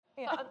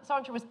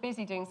Sandra was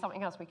busy doing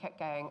something else, we kept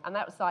going, and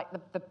that was like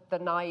the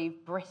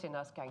naive Brit in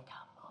us going,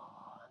 come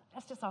on,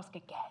 let's just ask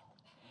again.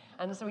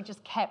 And so we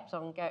just kept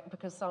on going,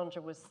 because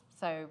Sandra was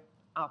so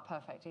our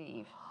perfect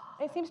Eve.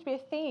 It seems to be a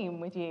theme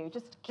with you.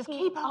 Just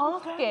keep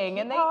asking,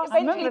 and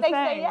eventually they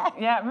say yes.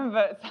 Yeah, I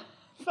remember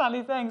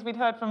Sally saying, 'cause we'd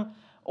heard from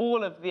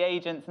all of the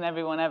agents and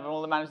everyone ever,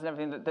 all the managers and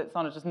everything, that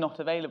Sandra's just not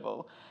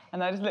available.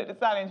 And I just looked at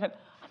Sally and she went,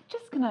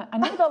 I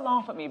know they'll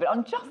laugh at me, but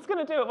I'm just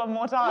going to do it one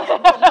more time.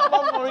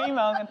 One more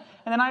email. And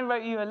then I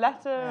wrote you a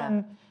letter,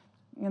 and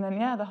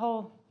then, the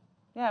whole,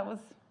 it was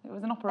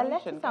an operation. A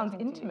letter sounds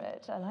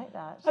intimate. I like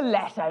that. A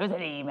letter, it was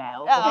an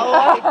email.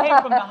 Oh. It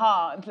came from the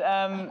heart.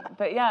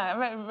 But yeah, I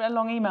wrote a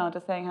long email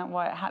just saying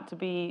why it had to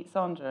be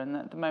Sandra, and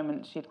that the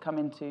moment she'd come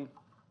into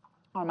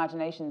our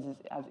imaginations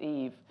as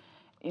Eve,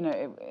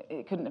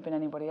 it couldn't have been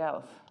anybody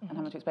else, and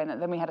having to explain that.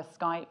 Then we had a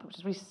Skype, which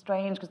is really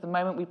strange, because the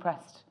moment we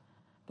pressed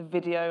the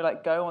video,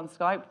 go on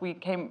Skype, we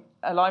came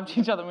alive to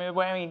each other, and we were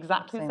wearing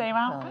exactly the same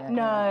outfit.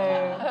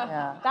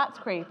 No, that's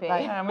creepy.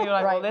 And we were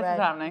like, well, this is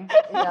happening.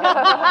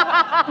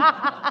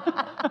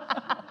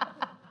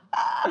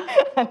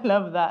 I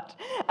love that.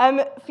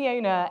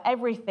 Fiona,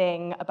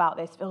 everything about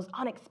this feels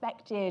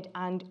unexpected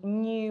and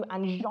new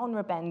and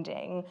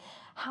genre-bending.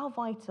 How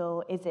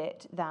vital is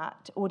it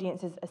that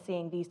audiences are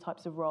seeing these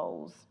types of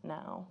roles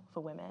now for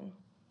women?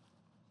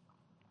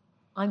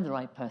 I'm the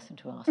right person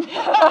to ask.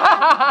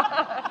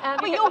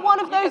 But you're one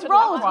of those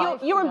roles.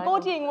 You're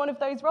embodying one of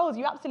those roles.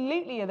 You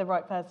absolutely are the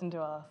right person to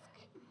ask.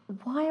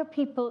 Why are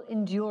people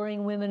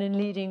enduring women in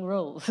leading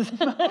roles?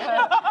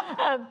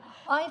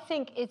 I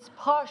think it's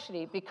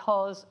partially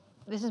because,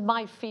 this is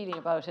my feeling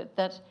about it,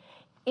 that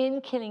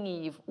in Killing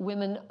Eve,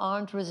 women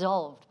aren't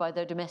resolved by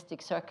their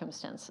domestic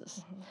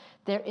circumstances.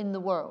 They're in the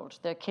world.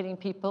 They're killing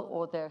people,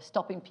 or they're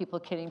stopping people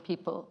killing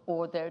people,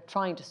 or they're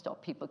trying to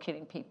stop people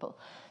killing people.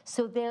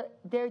 So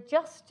they're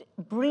just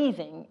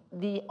breathing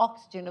the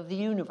oxygen of the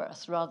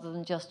universe rather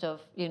than just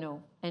of,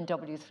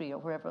 NW3 or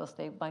wherever else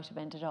they might have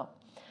ended up.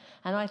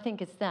 And I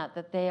think it's that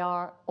they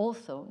are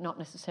also not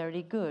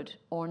necessarily good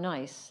or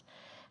nice,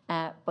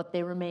 but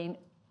they remain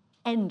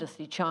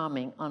endlessly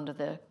charming under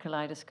the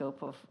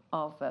kaleidoscope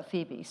of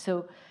Phoebe.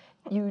 So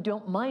you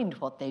don't mind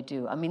what they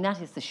do. I mean, that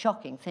is the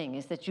shocking thing,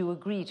 is that you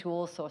agree to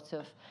all sorts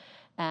of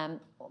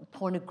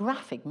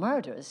pornographic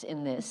murders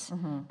in this,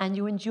 and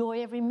you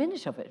enjoy every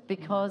minute of it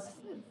because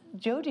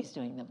Jodie's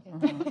doing them.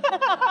 And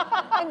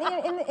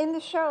in the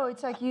show,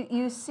 it's like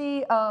you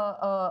see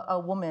a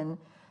woman,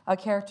 a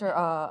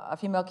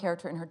female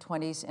character in her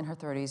 20s, in her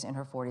 30s, in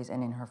her 40s,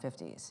 and in her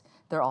 50s.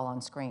 They're all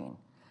on screen.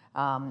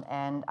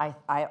 And I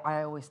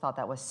always thought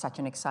that was such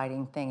an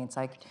exciting thing. It's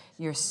like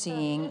you're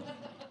seeing...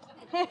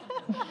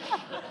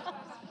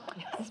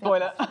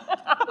 Spoiler.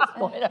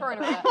 Spoiler.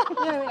 30.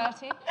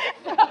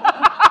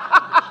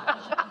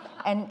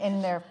 And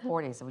in their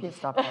 40s, so we can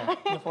stop there.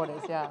 In the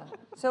 40s, yeah.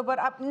 So, but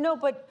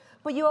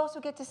you also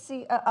get to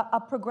see a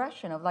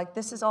progression of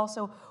this is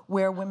also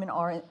where women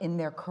are in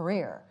their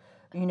career.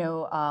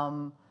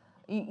 Where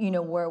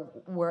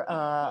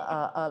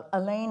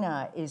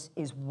Elena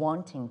is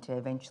wanting to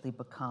eventually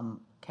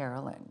become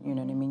Carolyn. You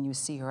know what I mean? You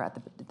see her at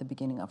the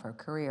beginning of her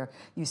career.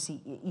 You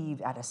see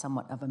Eve at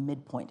somewhat of a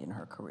midpoint in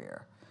her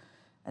career,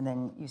 and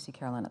then you see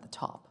Carolyn at the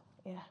top.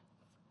 Yeah,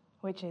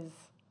 which is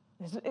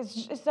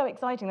it's so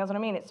exciting. That's what I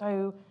mean. It's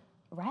so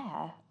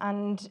rare,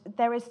 and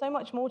there is so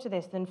much more to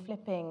this than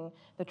flipping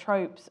the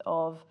tropes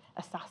of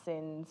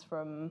assassins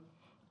from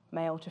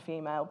male to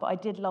female. But I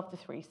did love the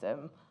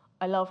threesome.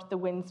 I loved the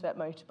windswept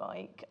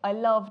motorbike. I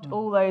loved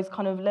all those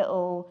kind of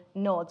little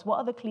nods. What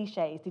other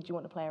cliches did you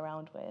want to play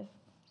around with?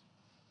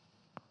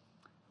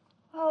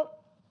 Well,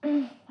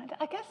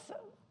 I guess I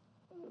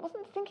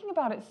wasn't thinking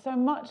about it so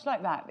much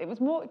like that. It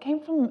was more, it came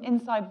from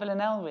inside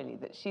Villanelle, really,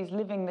 that she's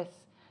living this,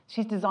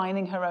 she's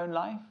designing her own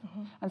life.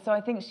 And so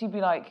I think she'd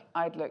be like,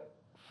 I'd look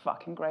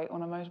fucking great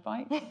on a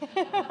motorbike.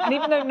 And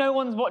even though no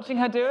one's watching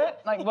her do it,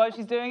 while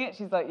she's doing it,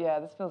 she's like, yeah,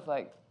 this feels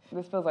like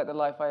the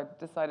life I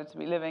decided to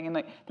be living. And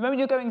the moment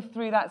you're going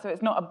through that, so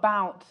it's not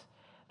about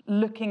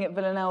looking at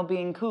Villanelle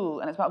being cool,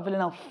 and it's about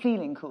Villanelle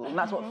feeling cool, and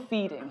that's what's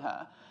feeding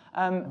her.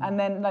 And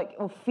then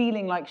or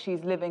feeling like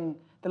she's living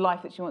the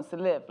life that she wants to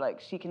live.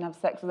 She can have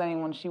sex with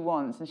anyone she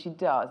wants, and she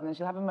does. And then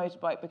she'll have a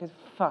motorbike because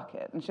fuck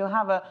it. And she'll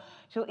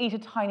eat a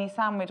tiny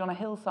sandwich on a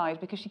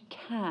hillside because she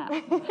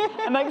can.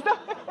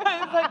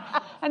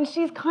 And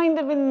she's kind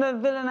of in the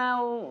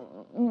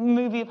Villanelle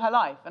movie of her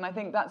life. And I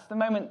think that's the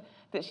moment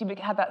that she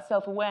had that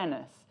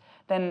self-awareness,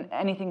 then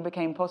anything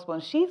became possible.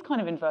 And she's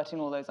kind of inverting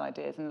all those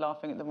ideas and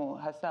laughing at them all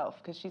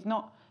herself, because she's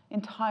not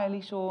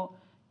entirely sure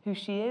who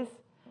she is.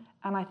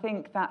 And I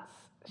think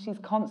she's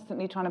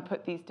constantly trying to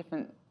put these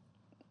different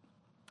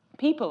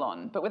people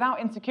on, but without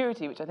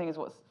insecurity, which I think is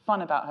what's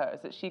fun about her,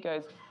 is that she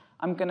goes,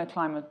 I'm going to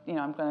climb a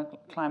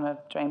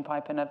drain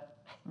pipe in a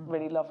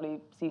really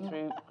lovely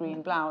see-through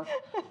green blouse.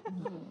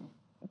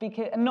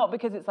 And not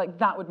because it's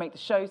that would make the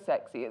show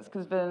sexy, it's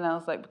because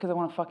Villanelle's because I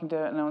want to fucking do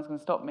it and no one's going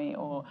to stop me,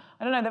 or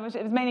I don't know, it was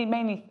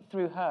mainly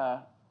through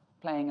her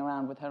playing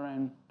around with her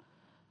own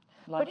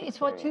life But it's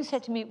what you experience.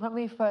 said to me when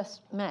we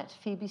first met.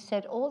 Phoebe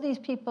said, all these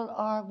people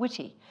are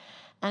witty.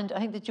 And I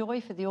think the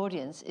joy for the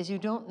audience is you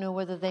don't know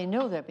whether they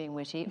know they're being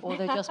witty or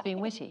they're just being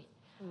witty.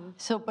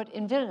 So, but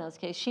in Villanelle's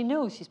case, she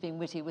knows she's being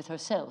witty with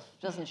herself,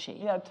 doesn't she?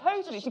 Yeah,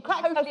 totally. She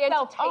cracks Totally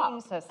herself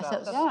entertains up. herself, So-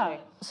 doesn't Yeah.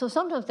 she? So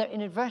sometimes they're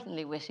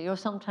inadvertently witty, or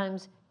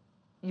sometimes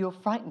you're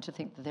frightened to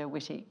think that they're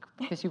witty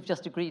because you've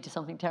just agreed to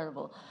something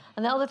terrible.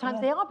 And then other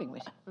times they are being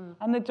witty.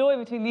 And the joy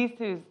between these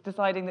two is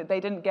deciding that they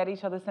didn't get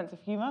each other's sense of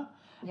humour.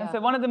 Yeah. And so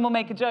one of them will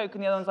make a joke,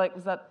 and the other one's like,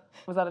 was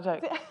that a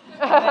joke?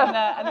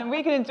 And then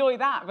we can enjoy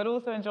that, but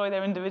also enjoy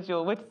their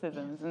individual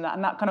witticisms and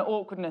that kind of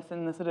awkwardness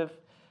and the sort of,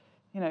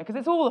 you know, because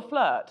it's all a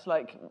flirt.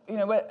 Like, you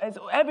know,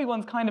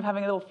 everyone's kind of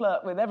having a little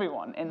flirt with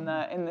everyone in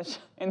the show,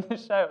 and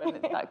it's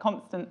that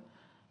constant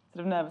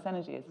sort of nervous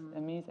energy is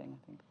amusing,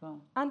 I think, as well.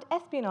 And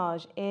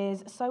espionage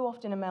is so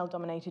often a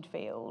male-dominated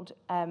field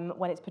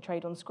when it's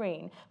portrayed on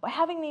screen. By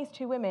having these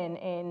two women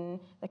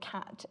in the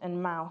cat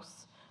and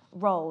mouse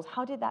roles,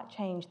 how did that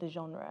change the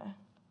genre?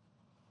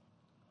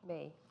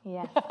 Me.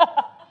 Yes.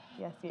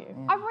 Yes, you.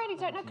 I really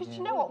don't know, because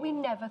you know what? We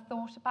never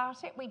thought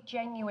about it. We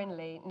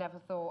genuinely never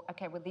thought,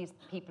 okay, well, these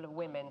people are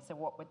women, so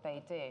what would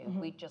they do?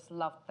 We just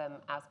loved them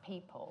as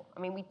people. I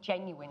mean, we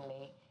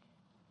genuinely,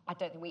 I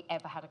don't think we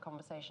ever had a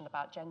conversation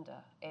about gender.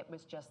 It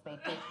was just they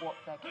did what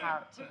their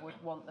character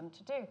would want them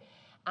to do.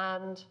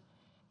 And,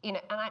 you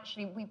know, and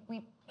actually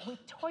we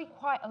toyed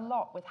quite a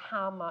lot with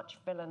how much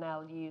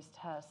Villanelle used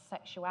her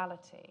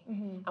sexuality.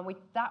 And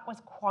that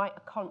was quite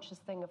a conscious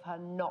thing of her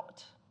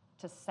not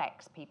to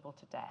sex people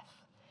to death.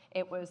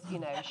 It was, you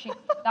know,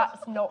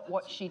 that's not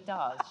what she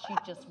does. She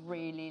just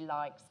really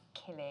likes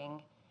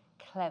killing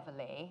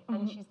cleverly.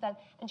 And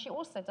she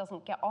also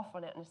doesn't get off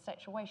on it in a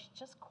sexual way. She's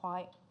just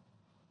quite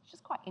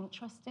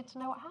interested to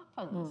know what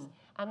happens.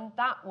 And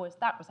that was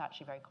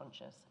actually very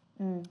conscious.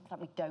 That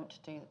we don't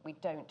do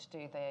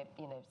the,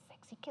 you know,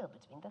 sexy kill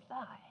between the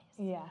thighs.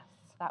 Yes.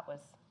 That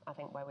was, I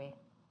think, where we.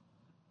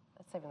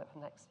 Let's save that for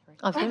the next series.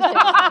 I was going to say,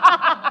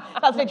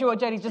 That's literally what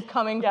Jodie's just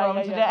coming from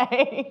yeah.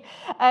 today.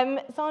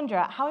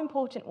 Sandra, how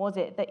important was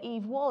it that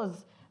Eve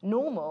was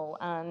normal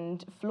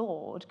and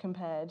flawed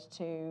compared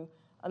to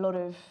a lot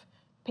of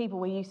people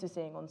we're used to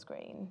seeing on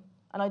screen?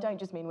 And I don't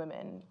just mean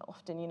women.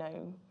 Often, you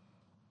know,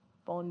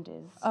 Bond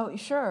is... Oh,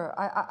 sure.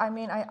 I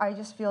mean, I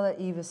just feel that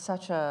Eve is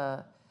such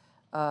a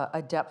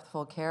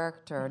depthful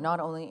character, not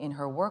only in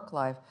her work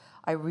life.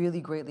 I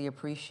really greatly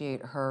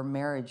appreciate her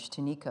marriage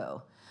to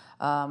Nico.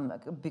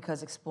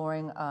 Because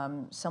exploring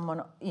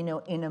someone, you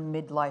know, in a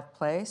midlife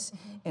place,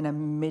 in a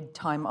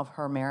mid-time of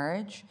her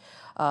marriage,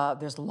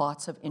 there's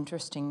lots of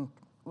interesting,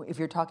 if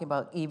you're talking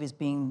about Eve as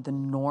being the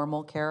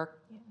normal character,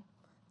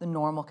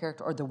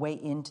 or the way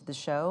into the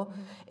show,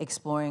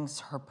 exploring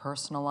her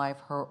personal life,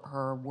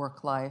 her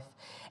work life.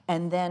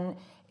 And then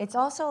it's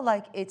also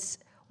like, it's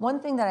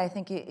one thing that I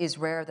think is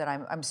rare that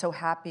I'm so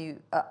happy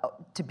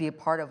to be a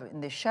part of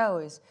in this show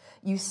is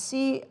you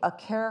see a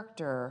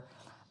character,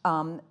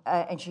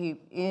 and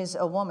she is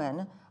a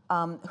woman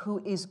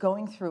who is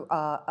going through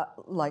a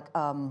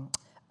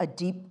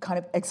deep kind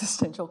of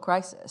existential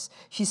crisis.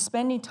 She's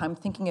spending time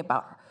thinking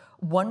about,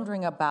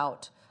 wondering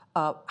about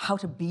how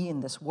to be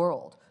in this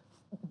world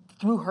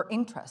through her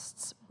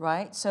interests,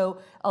 right? So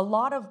a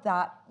lot of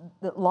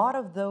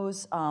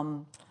those.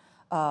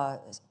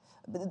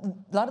 A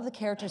lot of the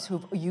characters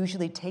who've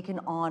usually taken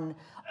on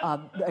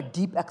a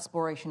deep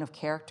exploration of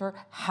character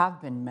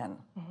have been men,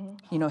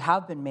 you know,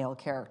 have been male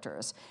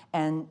characters.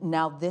 And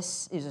now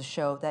this is a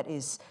show that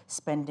is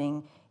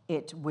spending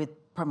it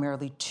with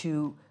primarily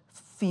two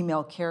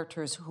female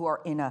characters who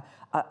are in a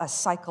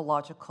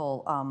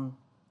psychological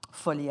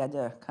folie à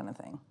deux kind of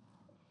thing.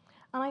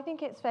 And I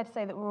think it's fair to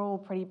say that we're all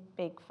pretty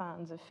big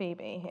fans of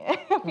Phoebe here,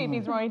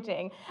 Phoebe's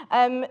writing.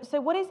 So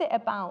what is it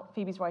about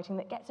Phoebe's writing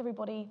that gets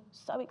everybody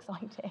so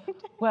excited?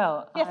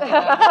 Well,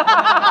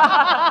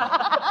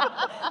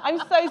 I'm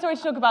so sorry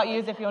to talk about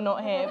you as if you're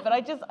not here, but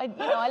I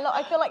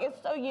feel like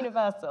it's so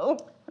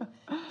universal.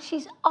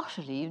 she's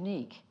utterly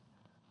unique.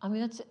 I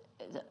mean, that's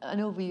an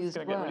overused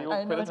gonna get really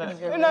word. awkward, isn't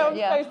it? No,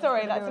 I'm so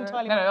sorry, that's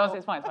entirely my fault.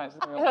 It's fine. It's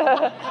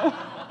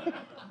fine.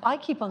 I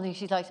keep on thinking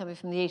she's like somebody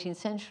from the 18th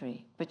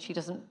century, but she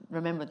doesn't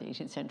remember the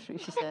 18th century,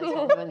 she says,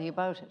 or know anything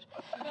about it.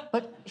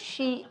 But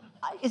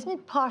isn't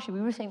it partially,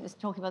 we were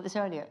talking about this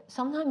earlier,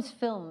 sometimes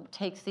film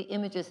takes the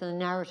images and the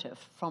narrative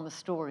from a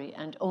story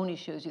and only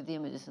shows you the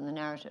images and the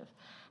narrative.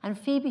 And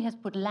Phoebe has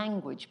put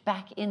language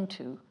back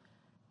into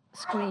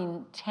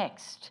screen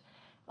text.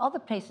 Other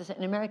places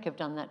in America have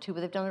done that too,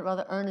 but they've done it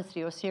rather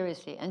earnestly or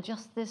seriously. And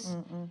just this,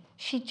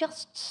 she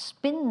just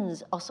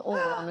spins us all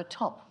on the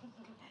top.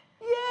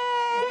 Yay!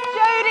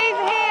 Jodie's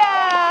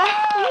here!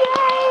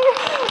 Yay!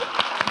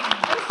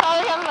 I'm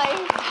sorry I'm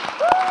late.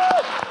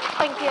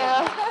 Thank you.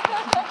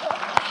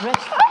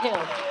 Rest the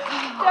hill.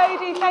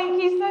 Jodie, thank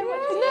you so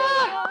much.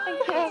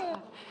 Thank you.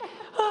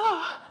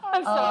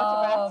 I'm so out of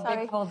breath,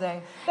 sorry. Big full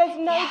day. There's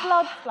no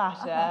blood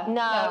splatter.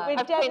 No, We're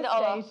I've cleaned it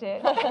all off.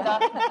 devastated.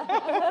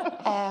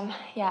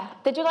 Yeah.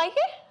 Did you like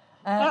it?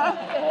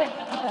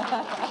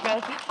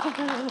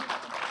 Good.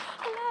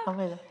 Oh,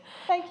 really?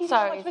 Thank you so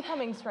Sorry. much for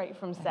coming straight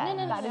from set.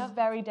 no, That no. is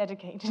very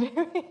dedicated.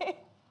 We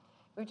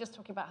were just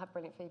talking about how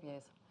brilliant Phoebe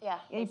is. Yeah.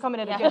 You've come in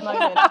at a Yeah. good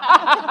moment.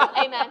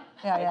 Amen.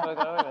 Yeah, Gotta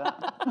go over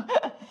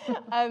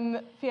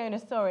that. Fiona,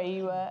 sorry,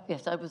 you were...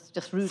 Yes, I was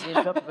just rudely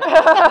interrupted.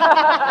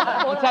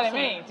 You're telling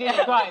me,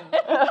 Jesus Christ.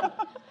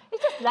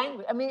 It's just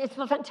language. I mean, it's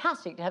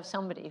fantastic to have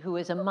somebody who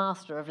is a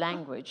master of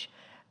language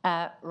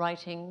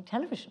writing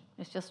television.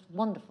 It's just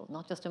wonderful.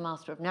 Not just a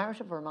master of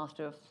narrative or a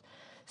master of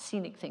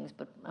scenic things,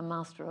 but a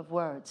master of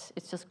words.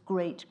 It's just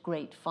great,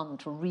 great fun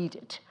to read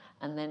it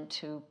and then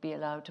to be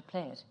allowed to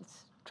play it.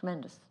 It's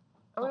tremendous.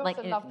 And we Not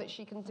also like love anything. that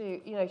she can do,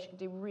 you know, she can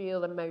do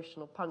real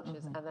emotional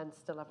punches and then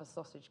still have a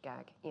sausage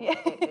gag. You know,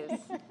 it is,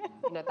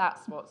 you know,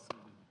 that's what's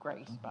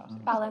great about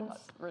it. Balance.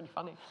 That's really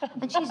funny.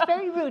 And she's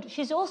very rude.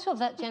 She's also of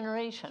that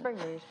generation. Very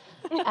rude.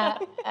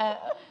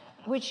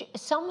 Which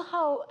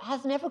somehow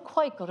has never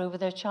quite got over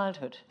their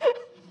childhood.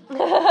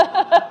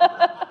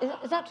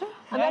 Is that true?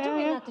 I mean, I don't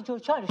mean that you're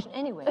childish in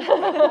any way.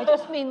 I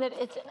just mean that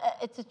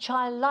it's a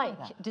childlike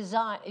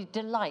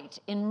delight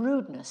in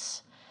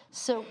rudeness.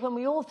 So when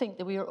we all think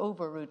that we are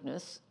over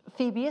rudeness,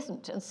 Phoebe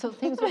isn't, and so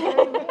things are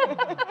very rude.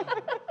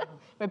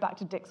 We're back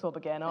to Dick Swab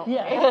again, aren't we?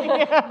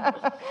 Yeah.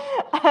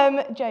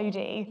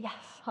 Jodie. Yes.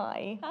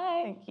 Hi.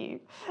 Hi. Thank you.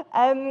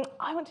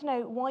 I want to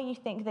know why you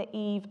think that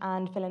Eve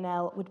and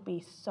Villanelle would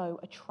be so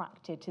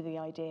attracted to the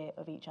idea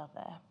of each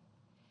other.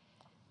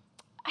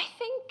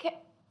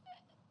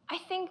 I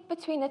think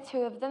between the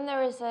two of them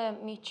there is a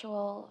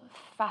mutual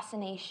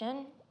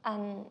fascination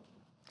and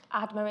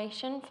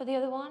admiration for the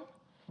other one.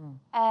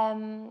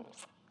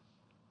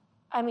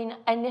 I mean,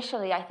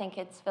 initially I think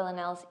it's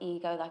Villanelle's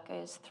ego that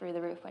goes through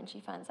the roof when she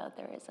finds out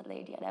there is a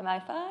lady at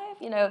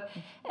MI5, you know,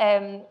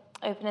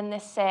 opening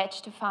this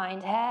search to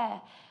find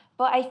her.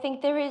 But I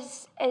think there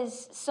is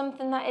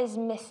something that is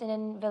missing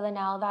in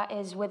Villanelle that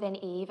is within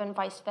Eve and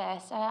vice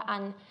versa.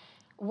 And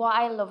what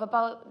I love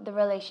about the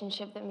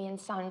relationship that me and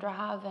Sandra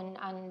have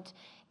and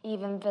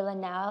even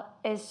Villanelle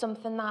is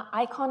something that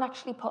I can't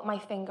actually put my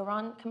finger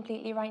on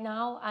completely right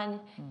now. And,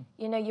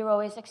 you know, you're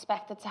always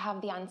expected to have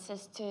the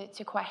answers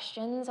to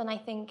questions. And I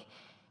think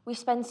we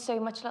spend so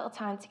much little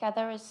time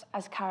together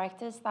as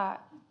characters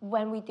that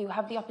when we do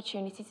have the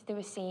opportunity to do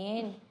a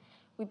scene,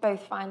 we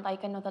both find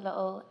like another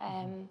little,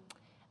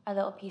 a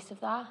little piece of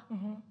that.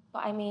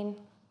 But I mean,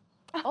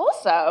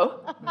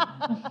 also,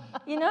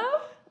 you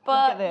know?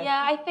 But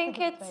yeah, I think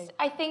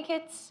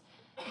it's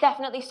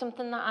definitely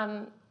something that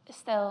I'm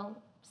still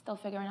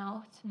figuring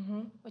out,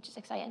 which is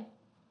exciting.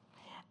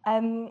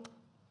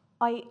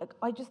 I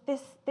just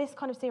this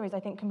kind of series I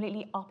think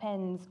completely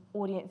upends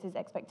audiences'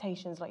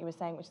 expectations, like you were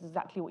saying, which is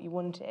exactly what you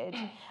wanted.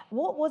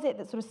 What was it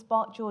that sort of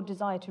sparked your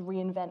desire to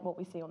reinvent what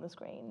we see on the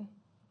screen?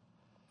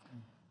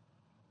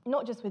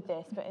 Not just with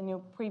this, but in your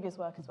previous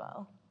work as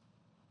well.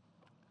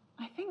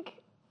 I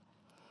think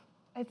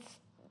it's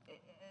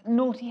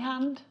naughty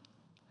hand.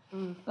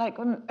 Like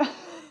when,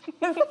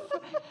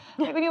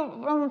 like when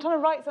I'm trying to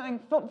write something,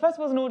 first of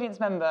all as an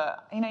audience member,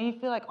 you know, you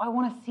feel like, I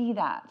want to see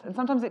that. And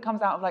sometimes it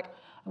comes out of like,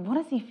 I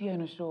want to see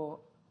Fiona Shaw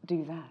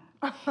do that.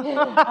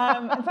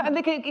 and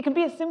it can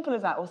be as simple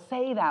as that, or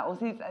say that, or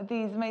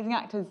these amazing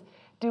actors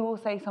do all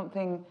say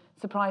something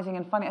surprising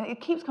and funny. It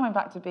keeps coming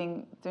back to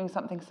doing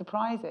something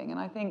surprising.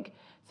 And I think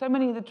so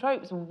many of the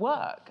tropes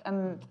work,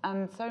 and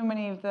so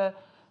many of the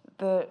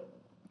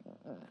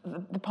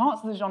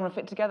parts of the genre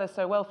fit together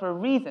so well for a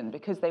reason,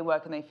 because they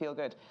work and they feel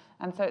good.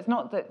 And so it's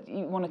not that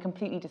you want to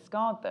completely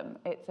discard them,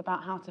 it's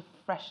about how to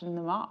freshen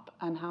them up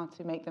and how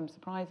to make them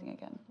surprising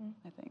again,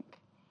 I think.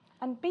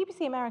 And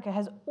BBC America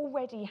has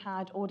already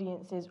had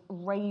audiences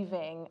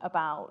raving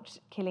about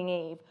Killing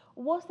Eve.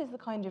 Was this the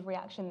kind of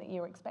reaction that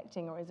you were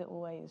expecting, or is it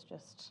always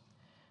just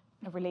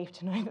a relief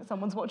to know that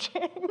someone's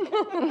watching?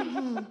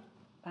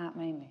 That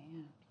mainly,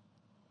 yeah.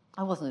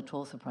 I wasn't at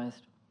all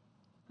surprised.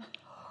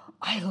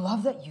 I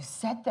love that you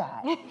said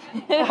that.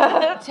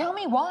 Tell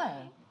me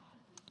why.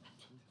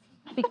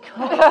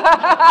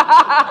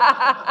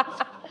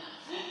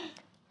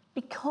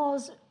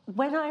 Because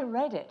when I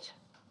read it,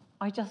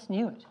 I just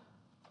knew it.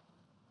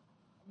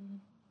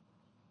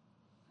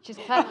 She's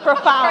clever.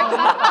 Profound. No,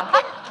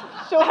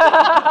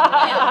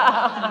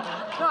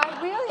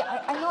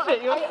 I know.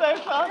 You're so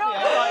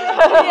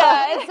classy.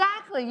 Yeah,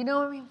 exactly. You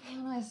know, I mean,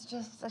 it's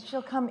just that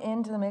she'll come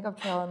into the makeup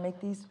trailer and make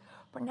these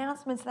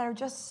pronouncements that are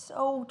just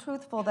so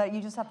truthful that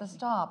you just have to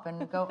stop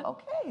and go,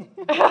 okay.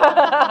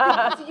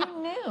 Because you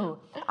knew.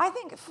 I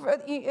think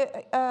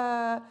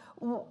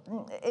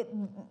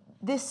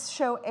this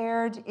show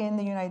aired in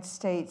the United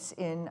States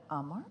in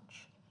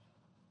March?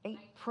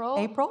 April?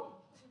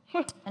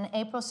 In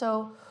April,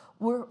 so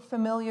we're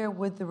familiar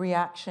with the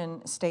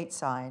reaction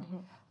stateside.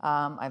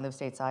 I live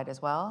stateside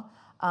as well.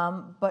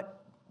 But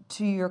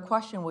to your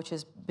question, which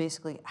is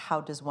basically how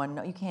does one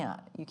know? You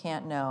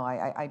can't know.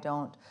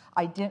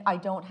 I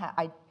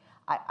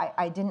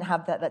didn't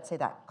have that, let's say,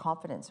 that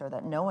confidence or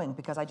that knowing,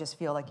 because I just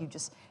feel like you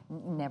just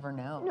never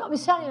know. No, I mean,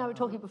 Sally and I were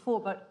talking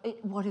before about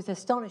what is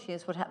astonishing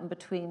is what happened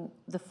between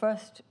the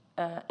first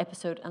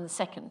episode and the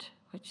second,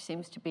 which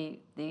seems to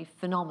be the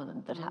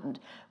phenomenon that happened.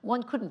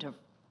 One couldn't have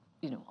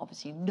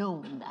obviously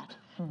known that,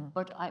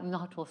 but I'm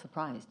not at all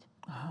surprised.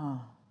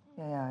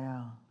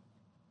 Yeah.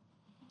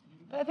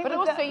 But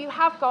also you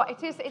have got,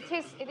 it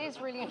is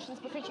really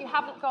interesting because you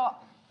haven't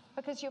got,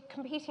 because you're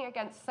competing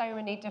against so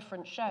many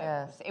different shows.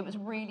 Yes. It was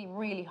really,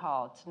 really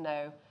hard to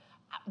know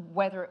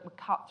whether it would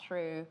cut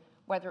through,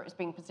 whether it was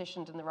being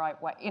positioned in the right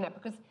way,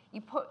 because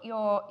you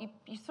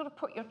sort of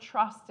put your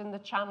trust in the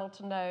channel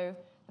to know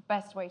the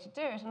best way to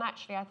do it. And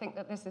actually, I think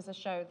that this is a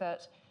show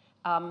that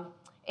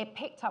it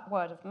picked up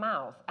word of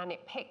mouth, and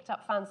it picked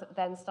up fans that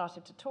then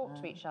started to talk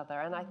to each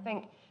other. And I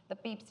think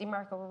that BBC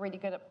America were really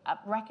good at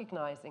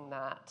recognising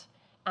that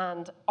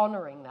and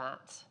honouring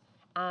that.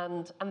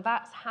 And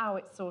that's how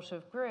it sort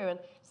of grew. And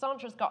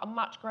Sandra's got a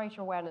much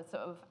greater awareness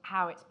of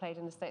how it's played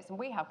in the States than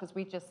we have, because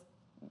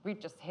we're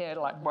just here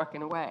like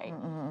working away.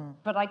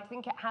 But I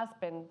think it has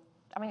been,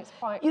 it's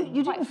quite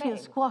You quite didn't feel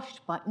thin.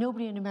 squashed by,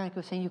 nobody in America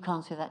was saying you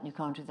can't say that and you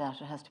can't do that,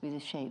 it has to be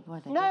this shape,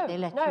 were they? No, they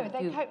let no, you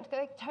they, do.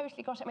 they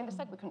totally got it. They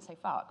said we couldn't say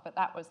fuck, but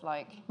that was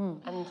like,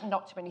 and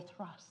not too many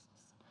thrusts.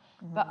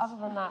 But other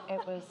than that,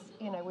 it was,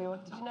 we were,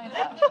 did you know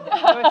that?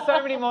 There were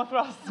so many more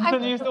thrusts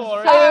than you saw.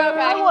 Okay.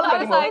 I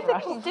was like,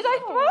 did I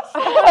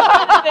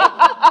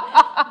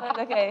thrust?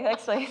 Okay,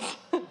 excellent.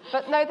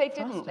 But no, they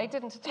didn't. They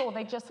didn't at all.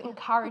 They just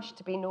encouraged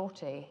to be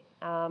naughty.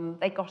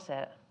 They got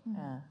it.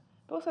 Yeah.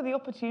 But also the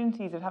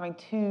opportunities of having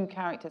two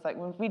characters. Like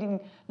when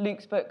reading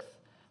Luke's books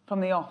from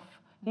the off,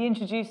 he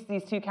introduced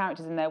these two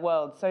characters in their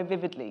world so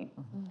vividly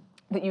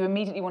that you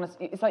immediately want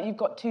to. It's like you've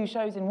got two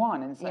shows in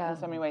one in so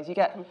many ways. You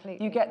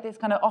get this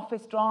kind of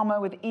office drama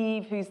with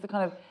Eve, who's the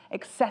kind of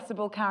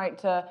accessible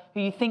character who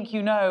you think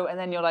you know, and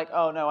then you're like,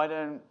 oh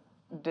no,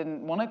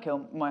 didn't want to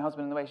kill my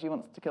husband in the way she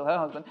wants to kill her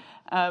husband.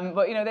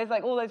 But there's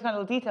like all those kind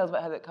of little details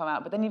about her that come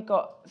out. But then you've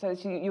got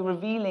you're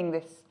revealing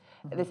this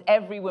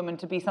every woman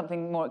to be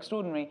something more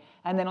extraordinary.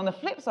 And then on the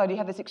flip side, you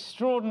have this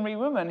extraordinary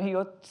woman who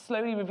you're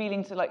slowly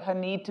revealing to like her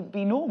need to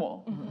be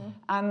normal.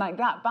 And like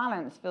that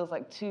balance feels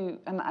like two,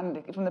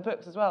 and from the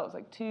books as well, it's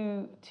like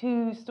two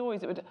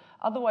stories that would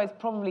otherwise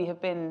probably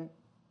have been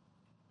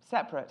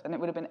separate, and it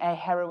would have been a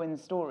heroine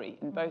story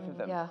in both of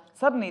them. Yeah.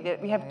 Suddenly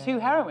we have two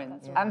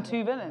heroines and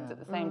two villains at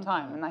the same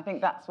time, and I think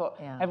that's what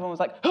everyone was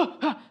like,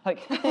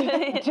 like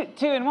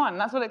two in one.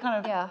 That's what it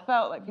kind of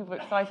felt like. People were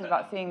excited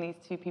about seeing these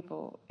two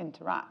people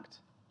interact,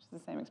 which is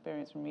the same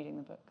experience from reading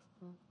the books.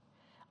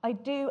 I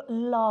do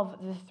love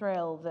the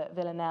thrill that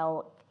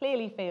Villanelle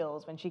clearly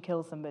feels when she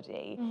kills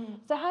somebody.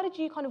 So how did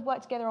you kind of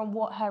work together on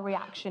what her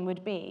reaction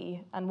would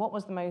be, and what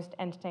was the most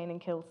entertaining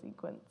kill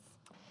sequence?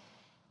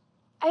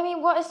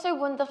 What is so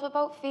wonderful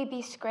about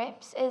Phoebe's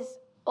scripts is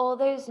all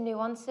those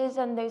nuances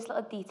and those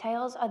little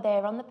details are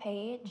there on the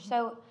page.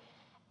 So,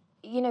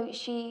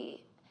 she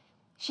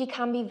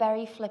can be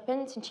very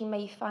flippant and she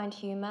may find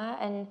humour,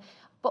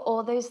 but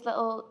all those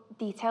little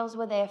details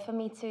were there for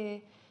me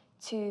to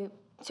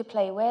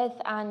play with.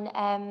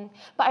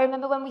 But I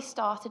remember when we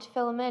started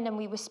filming and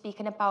we were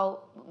speaking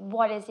about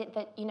what is it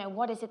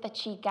that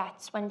she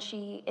gets when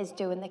she is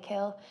doing the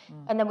kill,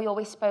 and then we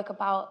always spoke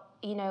about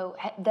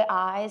the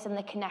eyes and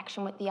the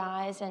connection with the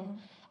eyes,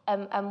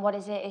 and what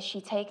is it? Is she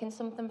taking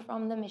something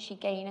from them? Is she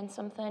gaining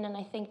something? And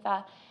I think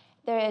that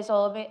there is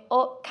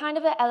all kind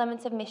of an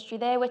element of mystery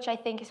there, which I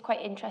think is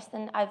quite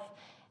interesting. I've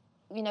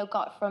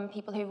got from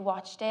people who've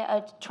watched it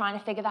are trying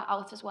to figure that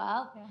out as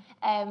well,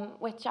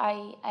 which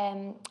I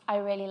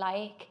really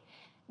like.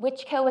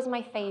 Which kill was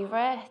my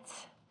favourite?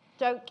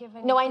 Don't give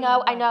anything No, I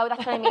know,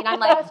 that's what I mean. I'm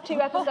like, First 2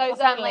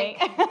 episodes I'm only.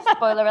 like,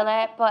 spoiler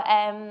alert, but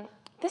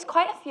there's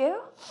quite a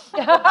few.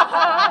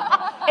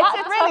 It's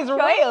really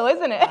real,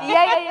 isn't it?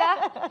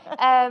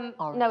 Yeah.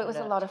 No, it was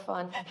a lot of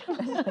fun.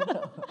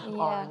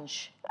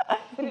 Orange.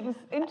 But it was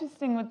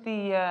interesting with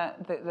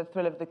the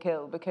thrill of the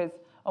kill, because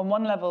on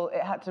one level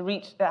it had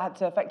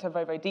to affect her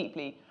very, very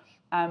deeply.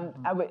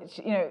 Which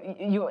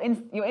your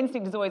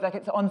instinct is always like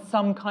it's on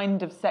some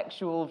kind of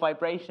sexual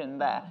vibration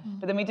there,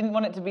 but then we didn't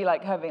want it to be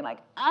like her being like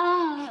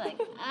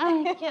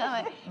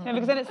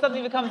because then it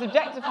suddenly becomes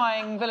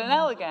objectifying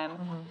Villanelle again.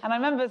 And I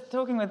remember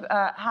talking with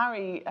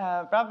Harry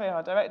Brave,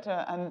 our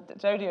director, and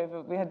Jodie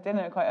over. We had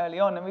dinner quite early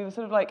on, and we were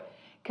sort of like,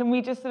 can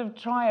we just sort of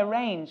try a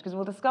range, because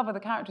we'll discover the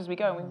characters as we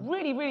go. And we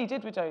really, really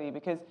did with Jodie,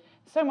 because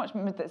so much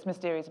that's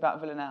mysterious about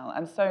Villanelle,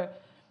 and so.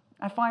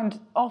 I find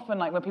often,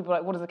 like, when people are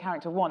like, what does a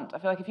character want? I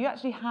feel like if you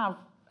actually have,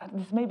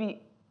 this may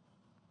be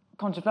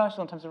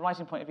controversial in terms of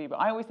writing point of view, but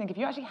I always think if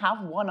you actually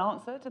have one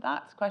answer to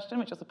that question,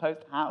 which you're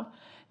supposed to have,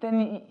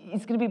 then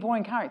it's going to be a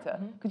boring character.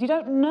 Because you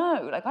don't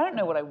know. Like, I don't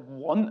know what I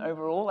want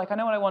overall. Like, I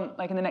know what I want,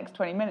 like, in the next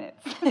 20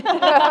 minutes. And,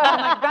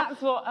 like,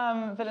 that's what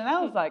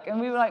Villanelle's like.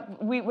 And we were like,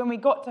 when we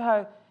got to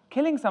her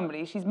killing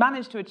somebody, she's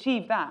managed to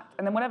achieve that.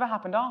 And then whatever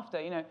happened after,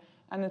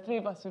 and the three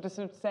of us were just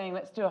sort of saying,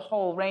 let's do a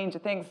whole range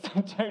of things. So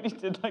Jodie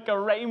did like a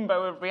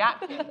rainbow of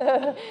reactions.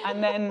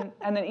 and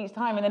then each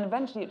time, and then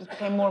eventually it just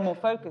became more and more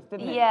focused,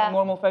 didn't it? Yeah. And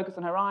more and more focused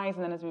on her eyes.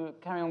 And then as we were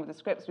carrying on with the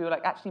scripts, we were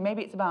like, actually,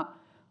 maybe it's about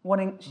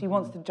she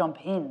wants to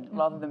jump in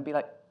rather than be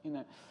like, you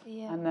know.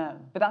 Yeah. And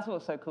but that's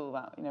what's so cool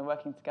about, you know,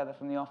 working together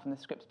from the off and the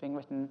scripts being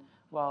written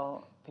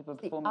while people are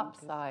The performing.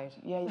 'Cause- upside.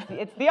 Yeah,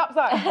 it's the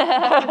upside.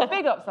 It's a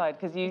big upside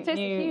because you It is a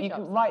huge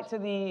can upside. write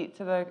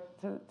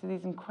to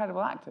these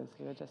incredible actors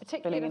who are just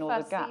Particularly filling in the all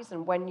the first gaps.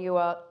 season when you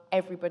are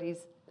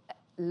everybody's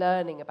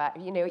learning about,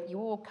 you know,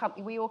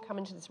 we all come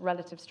into this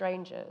relative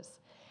strangers,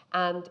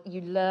 and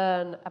you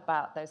learn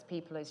about those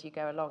people as you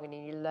go along, and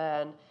you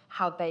learn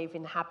how they've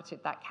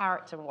inhabited that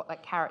character and what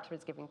that character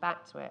is giving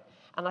back to it.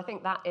 And I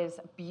think that is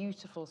a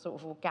beautiful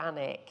sort of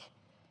organic,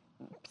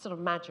 sort of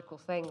magical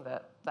thing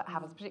that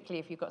happens, particularly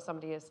if you've got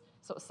somebody as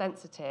sort of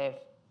sensitive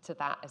to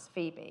that as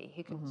Phoebe,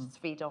 who can just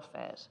feed off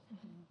it.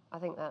 I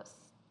think that's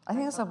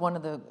one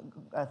of the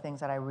things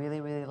that I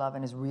really, really love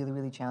and is really,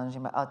 really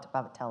challenging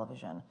about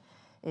television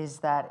is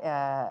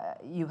that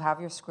you have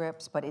your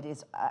scripts, but it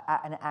is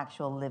an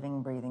actual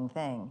living, breathing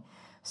thing.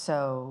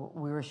 So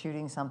we were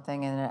shooting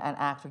something, and an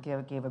actor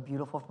gave a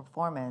beautiful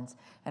performance,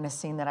 and a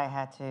scene that I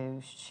had to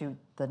shoot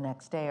the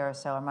next day or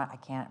so, I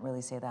can't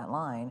really say that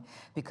line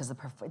because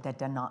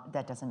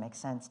that doesn't make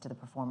sense to the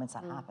performance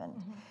that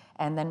happened.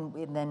 And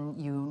then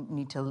you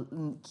need to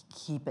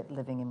keep it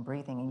living and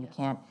breathing, and you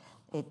can't.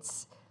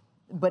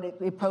 But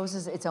it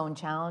poses its own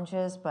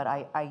challenges. But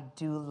I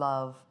do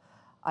love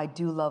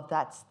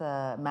that's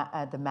the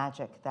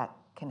magic that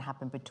can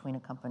happen between a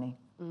company,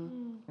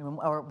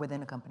 or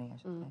within a company, I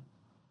should say.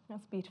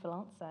 That's a beautiful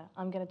answer.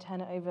 I'm going to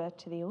turn it over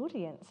to the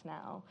audience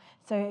now.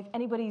 So if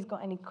anybody's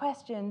got any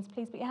questions,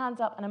 please put your hands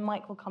up and a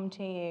mic will come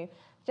to you.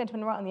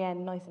 Gentleman right on the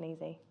end, nice and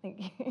easy.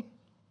 Thank you.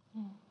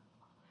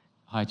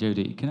 Hi,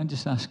 Jodie. Can I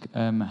just ask,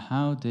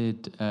 how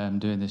did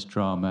doing this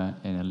drama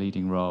in a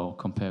leading role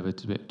compare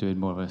with doing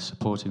more of a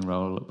supporting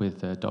role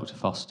with Dr.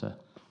 Foster?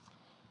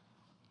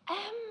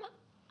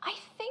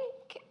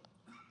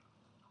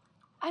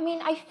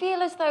 I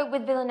feel as though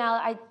with Villanelle,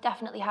 I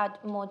definitely had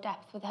more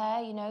depth with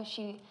her. You know,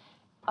 she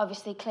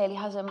obviously clearly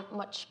has a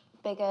much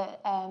bigger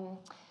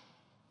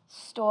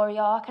story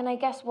arc. And I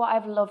guess what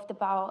I've loved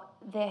about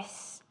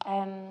this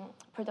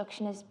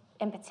production is,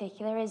 in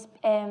particular, is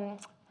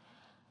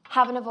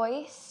having a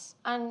voice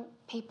and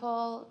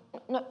people,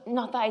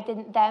 not that I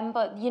didn't then,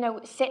 but, you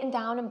know, sitting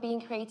down and being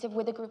creative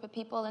with a group of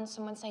people and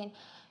someone saying,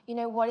 you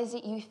know, what is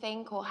it you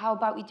think, or how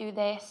about we do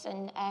this?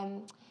 And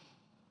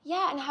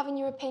yeah, and having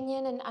your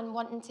opinion and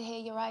wanting to hear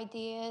your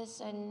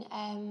ideas. And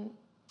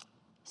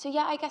so,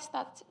 yeah, I guess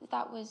that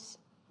was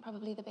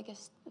probably the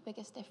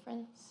biggest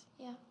difference,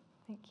 yeah.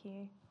 Thank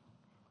you.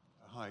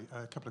 Hi,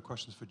 a couple of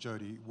questions for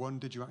Jodie. One,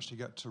 did you actually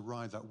get to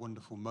ride that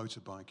wonderful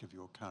motorbike of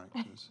your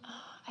characters?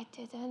 I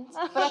didn't,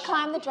 but I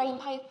climbed the drain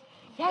pipe.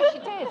 Yeah, she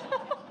did.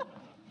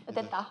 I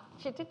did that.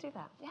 She did do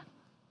that, yeah.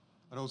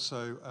 And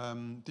also,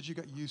 did you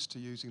get used to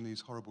using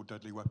these horrible,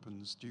 deadly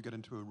weapons? Do you get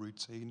into a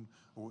routine,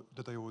 or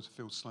do they always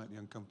feel slightly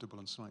uncomfortable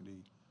and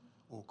slightly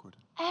awkward?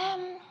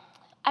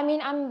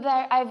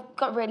 I've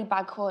got really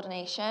bad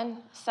coordination,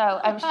 so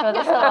I'm sure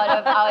there's a lot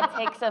of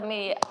outtakes of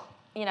me,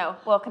 you know,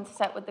 walking to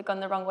set with the gun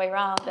the wrong way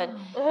around and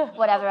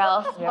whatever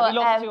else. Yeah, but, we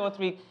lost 2 or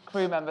 3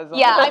 crew members.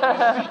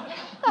 Yeah.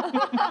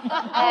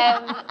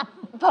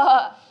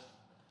 But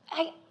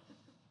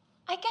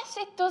I guess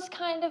it does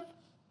kind of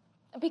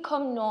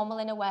become normal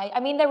in a way. I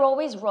mean, they're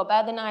always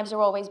rubber, the knives are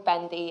always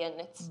bendy, and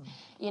it's,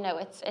 you know,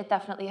 it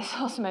definitely is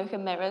all smoke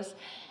and mirrors.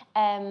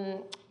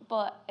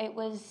 But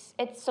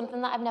it's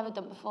something that I've never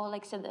done before,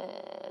 like, so the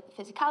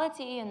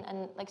physicality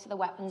and like, so the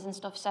weapons and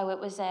stuff. So it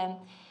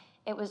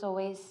was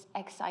always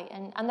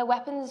exciting. And the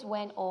weapons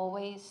weren't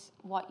always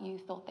what you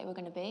thought they were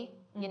going to be,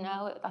 you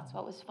know? That's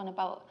what was fun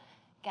about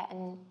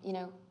getting, you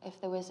know,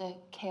 if there was a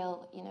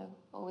kill, you know,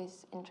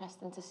 always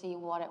interesting to see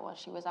what it was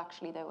she was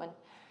actually doing.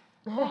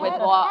 The With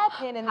what?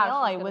 hairpin in the how she's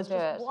eye gonna was do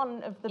just it.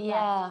 one of the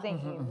Yeah. best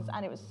scenes,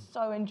 and it was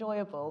so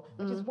enjoyable,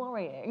 which is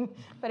worrying,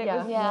 but it Yeah.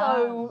 was Yeah.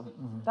 so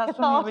That's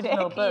from the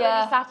original cathartic. book.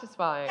 Yeah.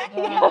 Satisfying.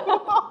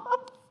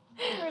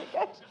 really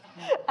good.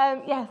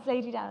 Yes,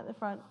 lady down at the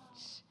front.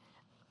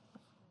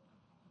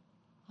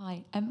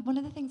 Hi. One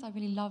of the things I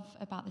really love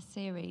about the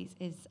series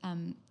is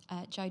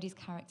Jodie's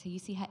character. You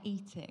see her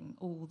eating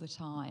all the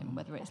time,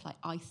 whether it's like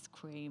ice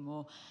cream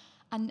or...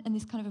 And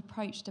this kind of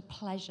approach to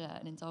pleasure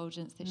and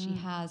indulgence that she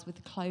has with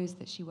the clothes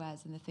that she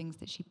wears and the things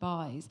that she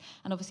buys.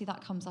 And obviously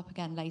that comes up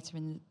again later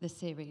in the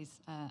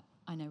series.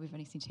 I know we've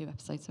only seen 2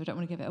 episodes, so I don't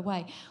want to give it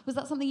away. Was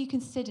that something you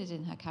considered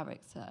in her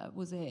character?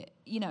 Was it,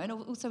 you know, and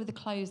also with the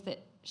clothes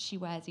that she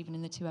wears even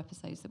in the 2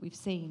 episodes that we've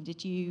seen,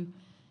 did you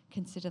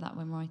consider that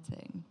when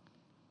writing?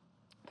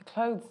 The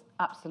clothes,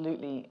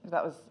 absolutely.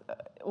 That was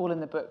all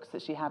in the books,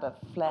 that she had a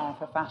flair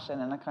for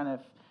fashion and a kind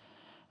of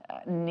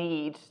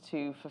need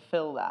to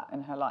fulfill that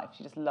in her life.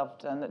 She just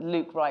loved, and that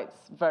Luke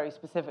writes very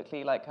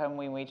specifically, like her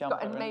wee wee jumper.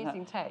 Got an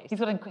amazing taste. He's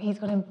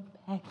got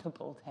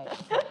impeccable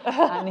taste.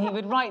 And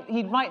he'd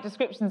write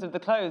descriptions of the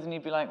clothes, and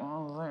you'd be like,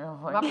 oh,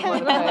 One of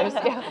those,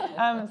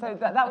 yeah. so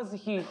that was a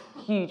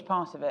huge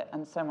part of it,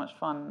 and so much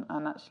fun.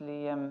 And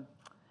actually,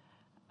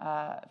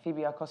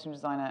 Phoebe, our costume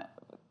designer,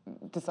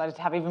 decided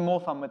to have even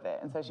more fun with it,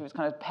 and so she was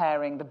kind of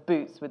pairing the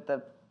boots with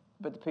the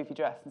poofy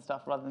dress and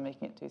stuff rather than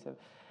making it too so.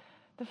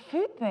 The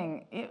food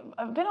thing,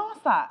 I've been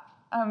asked that.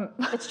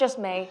 It's just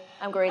me.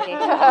 I'm greedy.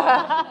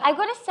 I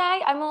gotta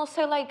say, I'm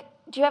also like,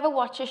 do you ever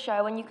watch a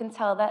show and you can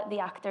tell that the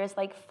actor is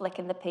like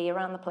flicking the pea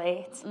around the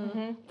plate?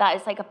 Mm-hmm. That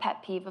is like a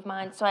pet peeve of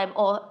mine. So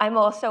I'm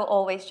also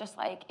always just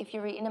like, if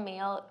you're eating a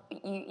meal,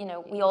 you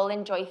know, we all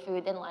enjoy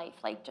food in life.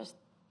 Like, just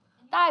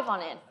dive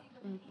on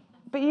in.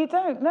 But you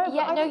don't. No.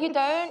 Yeah, no, you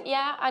don't.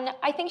 Yeah, and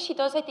I think she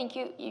does. I think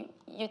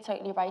you're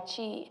totally right.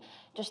 She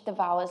just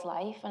devours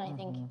life, and I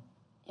think,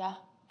 yeah.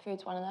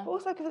 Food's one of them.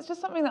 Also, because it's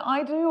just something that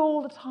I do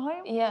all the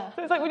time. Yeah.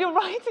 So it's like when you're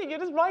writing, you're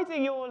just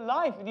writing your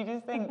life, and you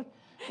just think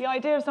the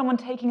idea of someone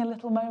taking a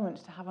little moment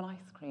to have an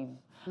ice cream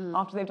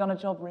after they've done a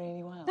job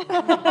really well. Like,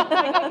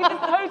 I can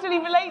just totally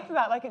relate to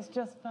that. Like it's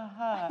just for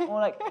her,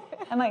 or like,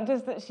 and like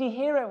just that she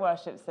hero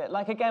worships it.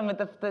 Like again with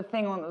the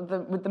thing on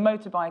with the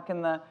motorbike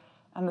and the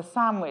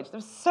sandwich. There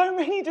were so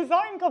many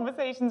design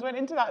conversations went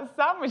into that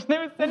sandwich. They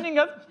were sending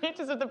us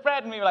pictures of the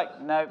bread, and we were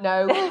like, no.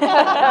 No. No.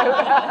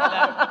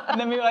 And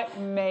then we were like,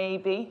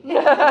 maybe.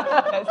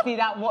 Let's see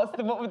that. What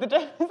would the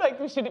difference? Like,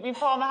 should it be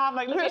Parma ham?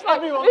 Like, look at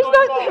everyone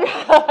going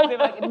wrong. They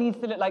were like, it needs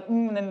to look like,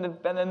 and then the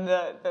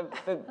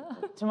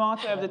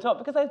tomato over the top.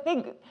 Because I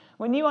think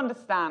when you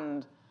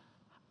understand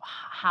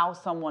how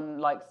someone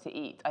likes to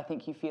eat, I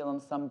think you feel on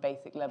some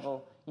basic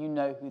level you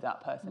know who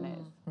that person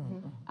is.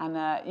 Mm-hmm.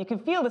 And you can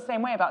feel the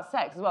same way about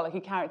sex as well. Like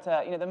a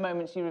character, you know, the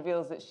moment she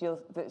reveals that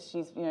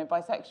she's you know,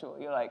 bisexual,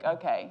 you're like,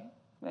 okay.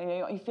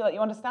 You feel like you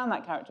understand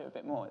that character a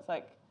bit more. It's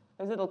like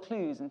those little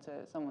clues into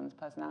somene's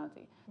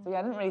personality. So yeah,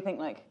 I didn't really think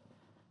like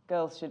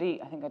girls should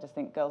eat. I think I just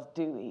think girls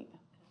do eat.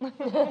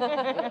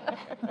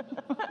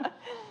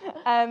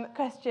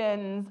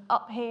 Questions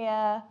up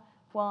here,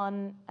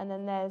 one, and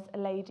then there's a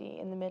lady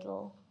in the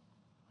middle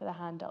with a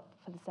hand up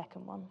for the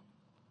second one.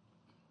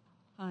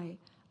 Hi.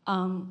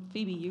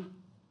 Phoebe, you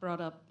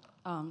brought up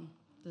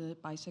the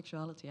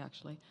bisexuality,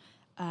 actually.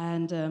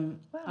 And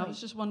I was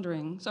just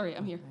wondering... Sorry,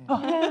 I'm here.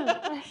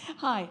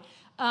 Hi.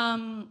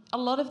 A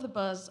lot of the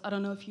buzz, I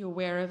don't know if you're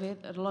aware of it,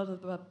 a lot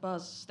of the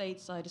buzz,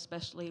 stateside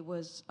especially,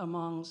 was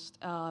amongst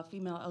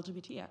female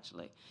LGBT,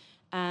 actually.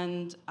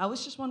 And I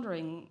was just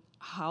wondering,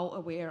 how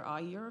aware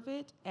are you of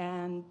it?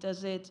 And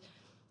does it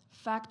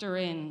factor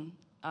in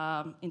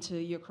into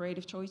your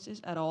creative choices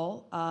at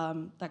all?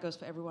 That goes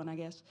for everyone, I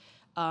guess.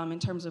 In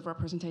terms of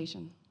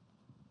representation?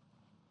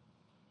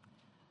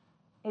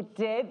 It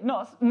did,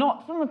 not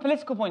from a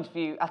political point of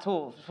view at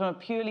all, from a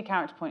purely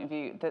character point of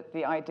view, that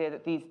the idea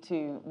that these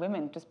two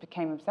women just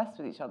became obsessed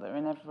with each other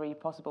in every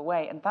possible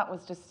way. And that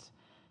was just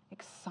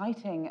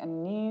exciting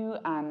and new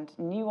and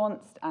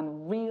nuanced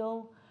and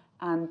real.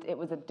 And it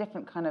was a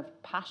different kind of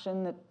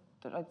passion that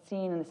I'd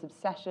seen, and this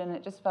obsession.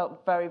 It just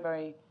felt very,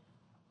 very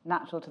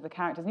natural to the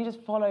characters. And you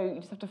just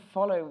have to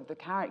follow the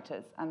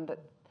characters. And that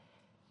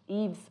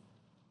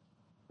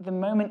the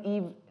moment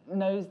Eve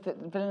knows that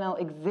Villanelle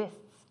exists,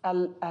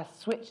 a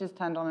switch is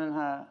turned on in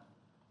her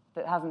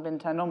that hasn't been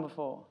turned on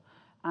before.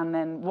 And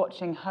then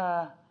watching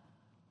her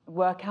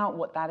work out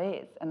what that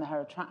is, and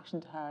her attraction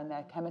to her and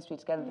their chemistry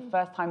together, the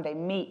first time they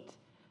meet.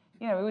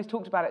 You know, we always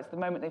talked about it's the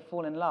moment they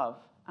fall in love.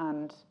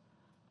 And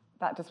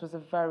that just was a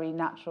very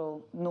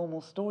natural,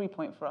 normal story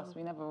point for us.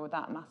 We never were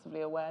that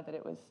massively aware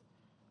that we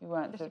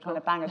weren't sort of trying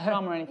to bang a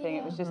drum or anything.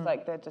 It was just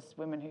like, they're just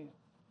women who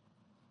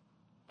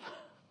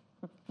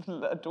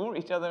adore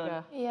each other and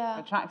are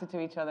attracted to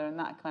each other, and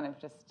that kind of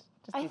just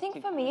I think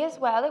for me as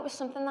well, it was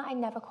something that I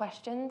never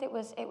questioned. It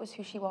was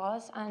who she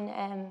was,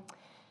 and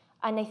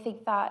I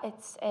think that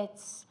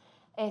it's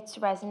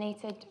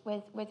resonated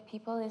with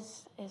people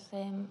is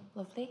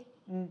lovely.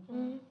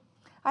 Mm.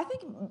 I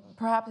think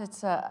perhaps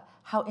it's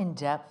how in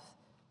depth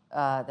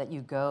that we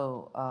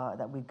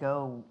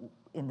go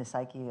in the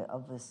psyche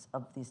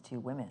of these two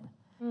women,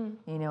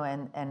 you know,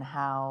 and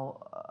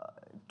how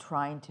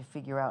trying to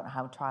figure out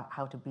how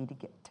to be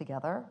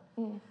together,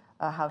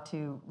 how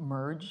to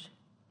merge.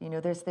 You know,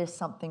 there's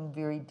something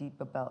very deep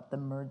about the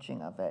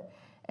merging of it,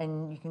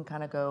 and you can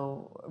kind of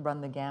go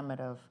run the gamut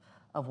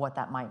of what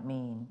that might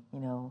mean. You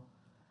know,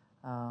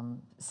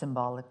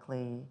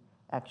 symbolically,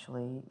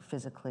 actually,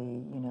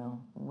 physically. You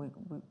know,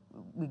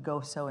 we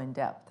go so in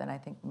depth, and I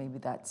think maybe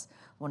that's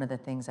one of the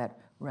things that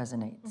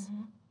resonates.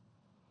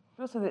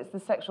 Mm-hmm. Also, it's the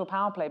sexual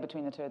power play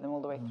between the two of them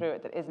all the way through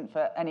it that isn't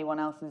for anyone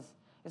else's.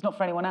 It's not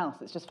for anyone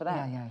else. It's just for them.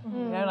 Yeah, yeah. Mm-hmm.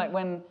 You know, like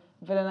when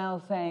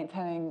Villanelle's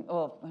telling,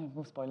 well,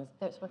 no spoilers.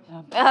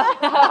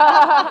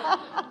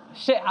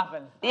 Shit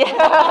happens.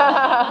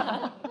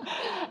 Yeah.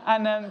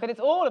 And but it's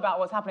all about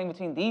what's happening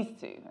between these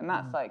two, and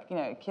that's like, you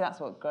know,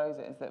 that's what grows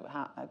it. Is that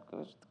how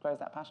grows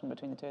that passion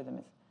between the two of them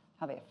is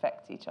how they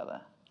affect each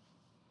other.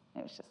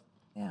 It was just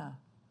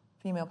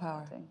Female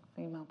power.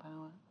 Female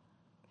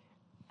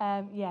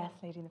power. Yes,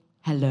 lady in the...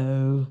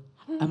 Hello,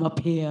 I'm up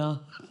here.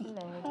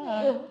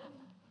 Hello.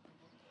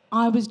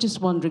 I was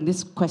just wondering,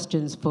 this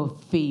question's for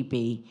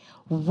Phoebe.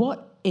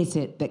 What is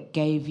it that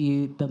gave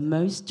you the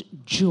most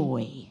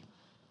joy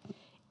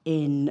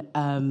in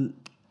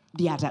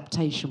the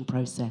adaptation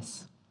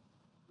process?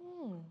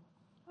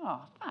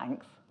 Oh,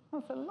 thanks.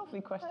 That's a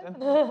lovely question.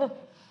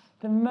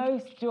 The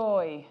most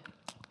joy.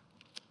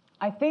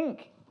 I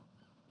think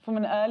from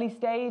an early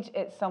stage,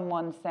 it's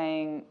someone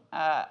saying,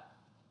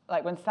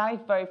 like when Sally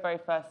very, very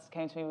first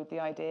came to me with the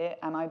idea,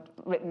 and I'd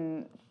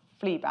written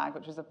Fleabag,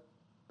 which was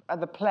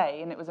the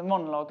play, and it was a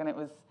monologue, and it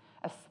was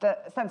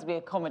ostensibly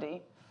a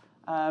comedy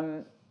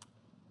with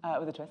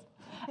a twist.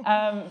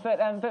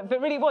 But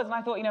really it was, and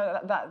I thought, you know,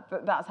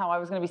 that's how I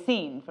was going to be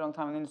seen for a long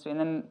time in the industry.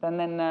 And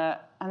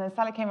then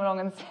Sally came along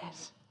and said,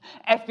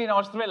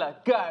 espionage thriller,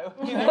 go.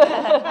 You know?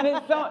 And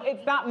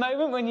it's that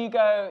moment when you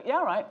go, yeah,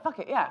 all right, fuck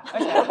it, yeah,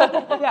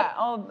 okay, yeah,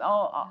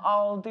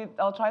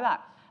 I'll try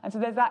that. And so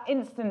there's that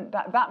instant,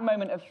 that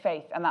moment of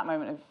faith and that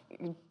moment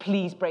of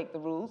please break the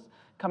rules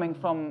coming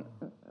from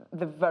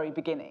the very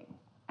beginning.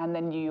 And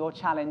then your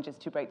challenge is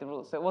to break the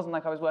rules. So it wasn't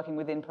like I was working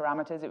within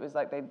parameters. It was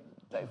like they'd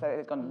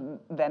gone,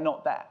 they're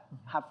not there,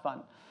 have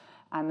fun.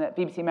 And that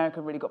BBC America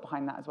really got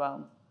behind that as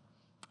well.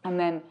 And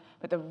then,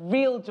 but the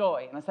real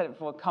joy, and I said it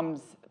before,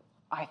 comes,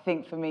 I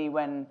think, for me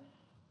when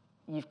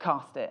you've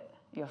cast it.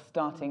 You're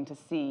starting to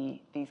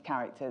see these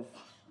characters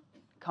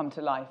come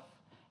to life.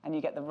 And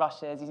you get the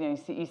rushes,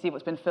 you see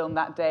what's been filmed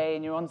that day,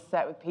 and you're on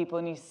set with people,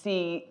 and you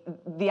see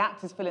the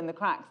actors fill in the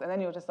cracks. And then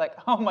you're just like,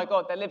 oh my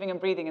God, they're living and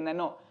breathing, and they're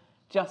not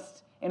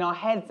just in our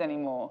heads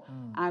anymore.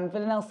 And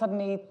Villanelle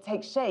suddenly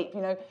takes shape.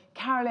 You know,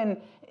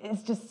 Carolyn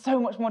is just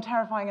so much more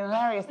terrifying and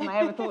hilarious than I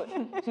ever thought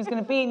she was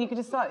going to be. And you could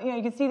just start,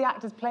 you could see the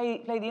actors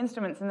play the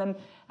instruments. And then,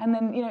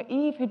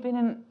 Eve, who'd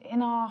been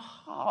in our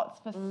hearts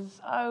for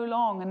so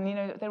long. And,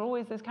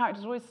 those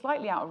characters are always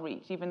slightly out of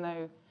reach, even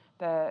though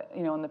they're,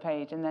 on the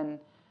page. And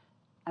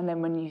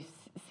then when you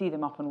see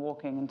them up and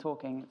walking and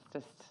talking, it's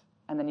just,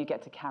 and then you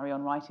get to carry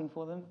on writing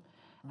for them.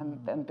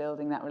 And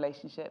building that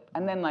relationship.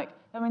 And then,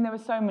 there were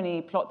so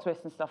many plot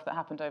twists and stuff that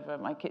happened over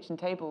my kitchen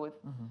table with,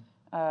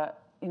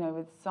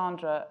 with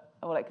Sandra,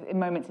 or in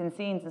moments in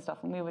scenes and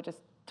stuff, and we were just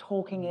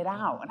talking it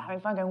out and having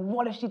fun, going,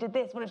 what if she did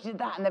this? What if she did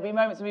that? And there'd be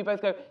moments when we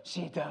both go,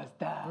 she does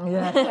that.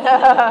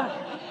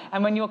 Yeah.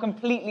 And when you're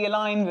completely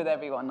aligned with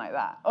everyone like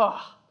that,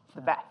 it's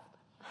the best.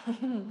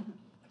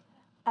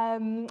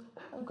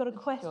 I've got a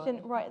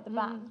question right at the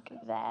back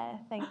there.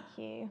 Thank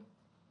you.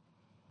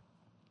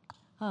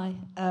 Hi.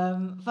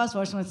 First of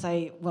all, I just want to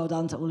say well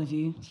done to all of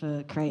you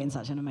for creating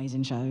such an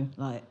amazing show.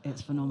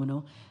 It's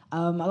phenomenal.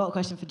 I've got a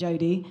question for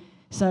Jodie.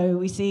 So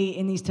we see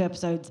in these 2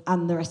 episodes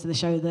and the rest of the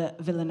show that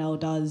Villanelle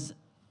does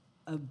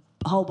a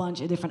whole bunch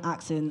of different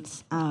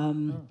accents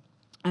and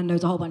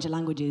knows a whole bunch of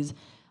languages.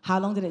 How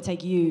long did it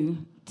take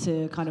you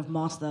to kind of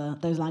master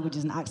those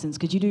languages and accents?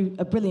 Because you do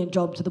a brilliant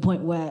job to the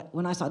point where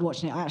when I started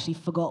watching it, I actually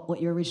forgot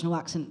what your original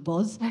accent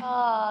was.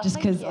 Just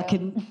because I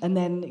couldn't, and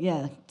then,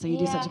 so you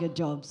do such a good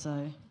job,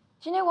 so...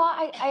 Do you know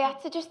what? I had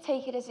to just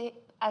take it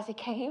as it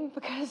came,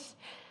 because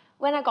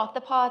when I got the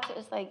part, it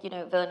was like,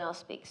 Villanelle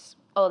speaks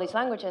all these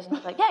languages, and I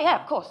was like,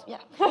 yeah, of course, yeah.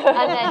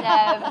 And then,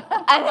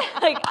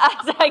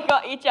 as I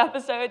got each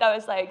episode, I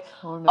was like,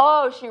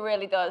 oh, she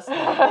really does.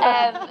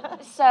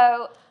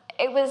 So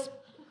it was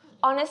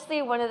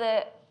honestly one of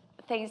the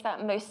things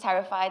that most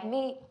terrified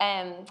me.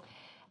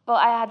 But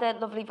I had a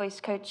lovely voice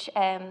coach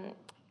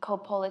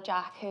called Paula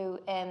Jack, who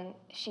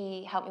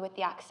she helped me with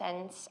the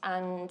accents,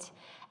 and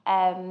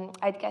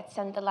I'd get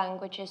sent the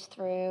languages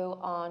through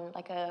on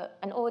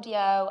an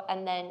audio,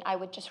 and then I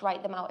would just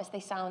write them out as they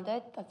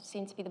sounded. That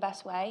seemed to be the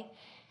best way.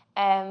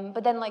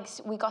 But then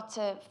we got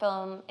to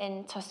film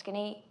in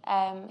Tuscany,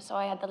 so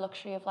I had the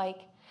luxury of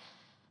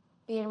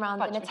being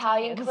around an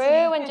Italian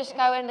crew and just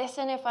going,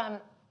 listen, if I'm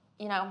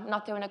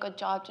not doing a good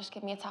job, just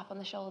give me a tap on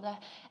the shoulder.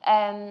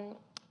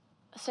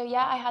 So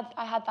yeah,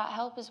 I had that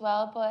help as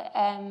well, but...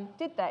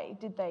 Did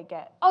they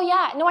get... Oh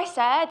yeah, no, I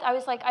said, I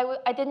was like,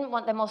 I didn't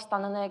want them all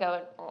standing there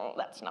going, oh,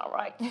 that's not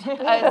right.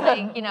 I was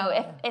like,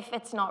 if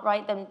it's not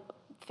right, then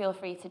feel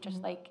free to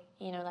just let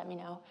me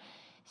know.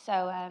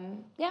 So,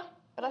 yeah.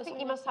 But I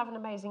think you must have an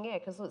amazing ear,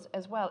 because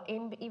as well,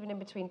 even in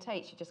between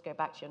takes, you just go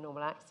back to your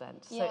normal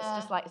accent. So it's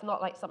just it's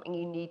not like something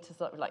you need to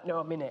sort of no,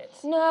 I'm in it.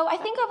 No, I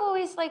think I've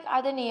always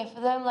had an ear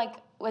for them.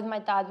 With my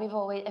dad, we've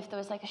always, if there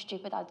was a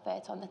stupid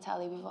advert on the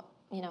telly,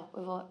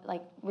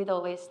 we'd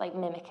always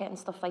mimic it and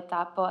stuff like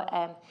that. But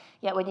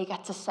yeah, when you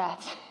get to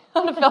set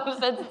on a film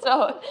set, it's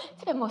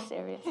a bit more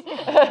serious.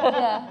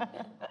 Yeah.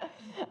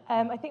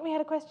 I think we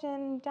had a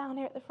question down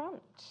here at the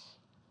front.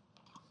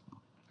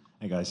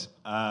 Hey guys,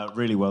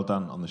 really well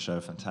done on the show.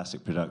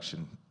 Fantastic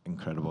production,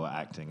 incredible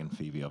acting, and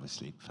Phoebe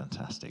obviously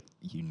fantastic,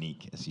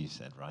 unique, as you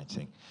said,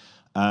 writing.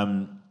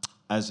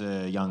 As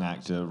a young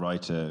actor,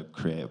 writer,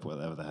 creative,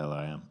 whatever the hell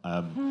I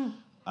am,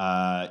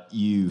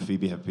 you,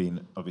 Phoebe, have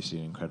been obviously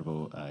an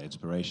incredible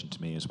inspiration to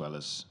me, as well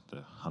as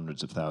the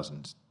hundreds of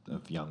thousands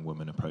of young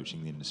women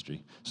approaching the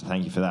industry. So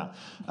thank you for that.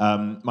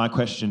 My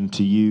question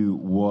to you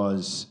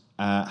was,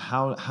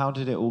 how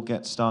did it all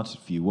get started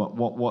for you?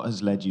 What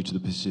has led you to the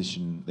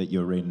position that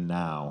you're in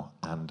now?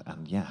 And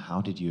yeah,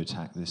 how did you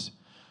attack this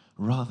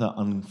rather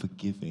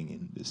unforgiving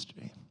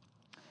industry?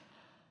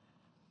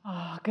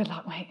 Oh, good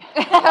luck, mate.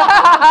 Good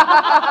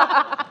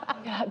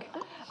luck.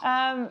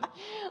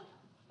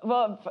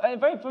 Well,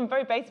 from a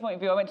very basic point of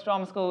view, I went to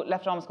drama school,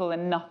 left drama school,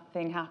 and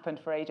nothing happened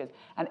for ages.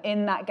 And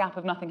in that gap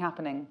of nothing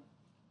happening,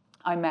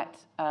 I met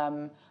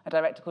a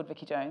director called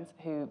Vicky Jones,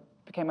 who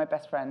became my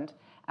best friend,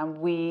 and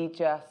we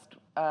just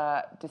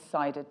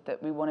decided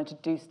that we wanted to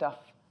do stuff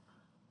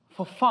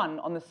for fun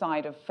on the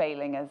side of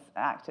failing as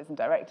actors and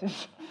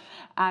directors.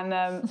 And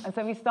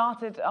so we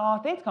started our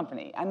theatre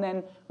company, and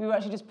then we were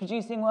actually just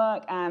producing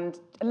work, and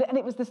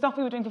it was the stuff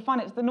we were doing for fun.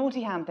 It was the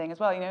naughty hand thing as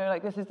well, you know,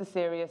 like this is the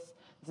serious,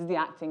 this is the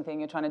acting thing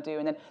you're trying to do,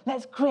 and then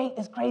let's create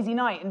this crazy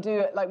night and do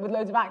it like with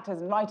loads of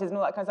actors and writers and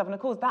all that kind of stuff. And of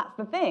course, that's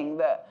the thing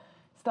that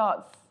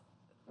starts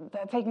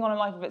taking on a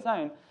life of its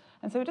own.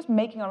 And so we're just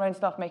making our own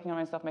stuff,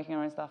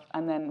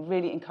 and then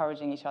really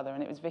encouraging each other.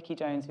 And it was Vicky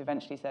Jones who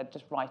eventually said,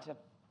 just write a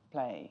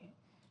play.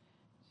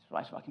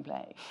 Write a fucking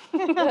play.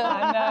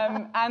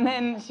 And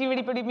then she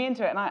really bullied me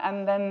into it,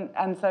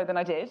 and so then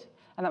I did,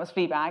 and that was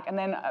Fleabag. And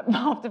then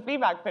after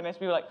Fleabag finished,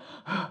 we were like,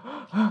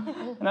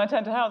 and I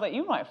turned to her, I was like,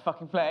 you write a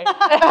fucking play.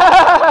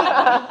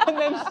 And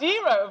then she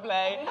wrote a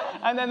play,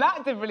 and then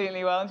that did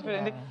brilliantly well.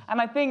 And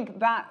I think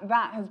that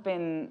has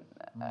been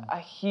a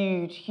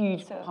huge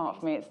part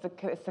for me. It's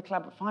the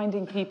collab,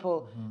 finding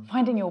people,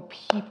 finding your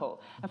people,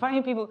 and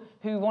finding people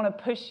who want to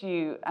push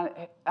you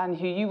and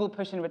who you will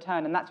push in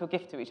return, and that's your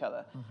gift to each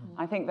other.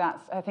 I think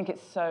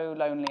it's so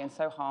lonely and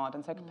so hard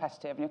and so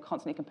competitive, and you're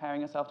constantly comparing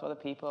yourself to other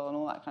people and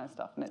all that kind of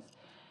stuff, and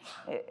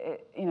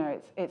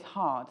it's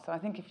hard. So I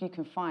think if you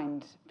can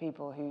find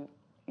people who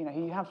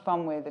you have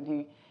fun with, and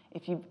who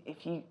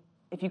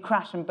if you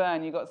crash and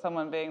burn, you've got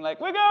someone being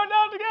like, we're going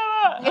down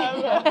together.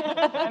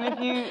 And if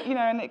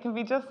and it can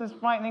be just as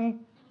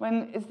frightening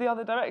when it's the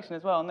other direction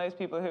as well. And those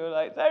people who are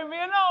like, don't be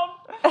a knob.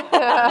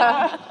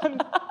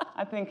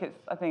 I think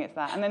it's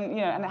that. And then,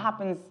 and it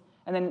happens,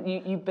 and then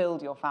you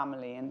build your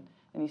family, and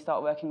you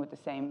start working with the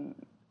same,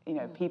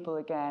 people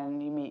again.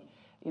 You meet,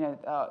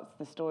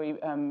 the story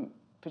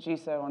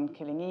producer on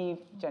Killing Eve,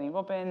 Jenny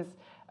Robbins.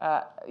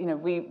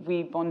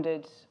 We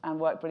bonded and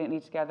worked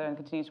brilliantly together and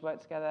continue to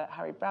work together.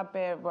 Harry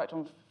Bradbeer worked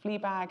on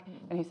Fleabag,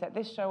 and he set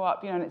this show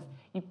up, and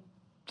you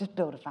just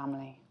build a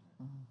family,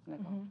 look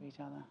after each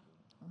other.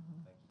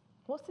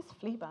 What's this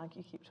Fleabag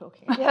you keep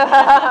talking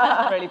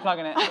about? Really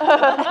plugging it.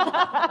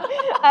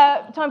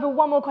 Time for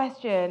one more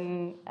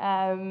question,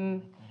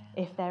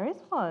 if there is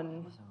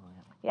one.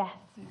 Yes.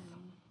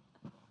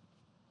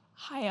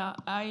 Hiya,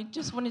 I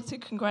just wanted to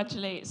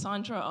congratulate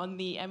Sandra on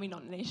the Emmy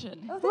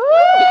nomination. Because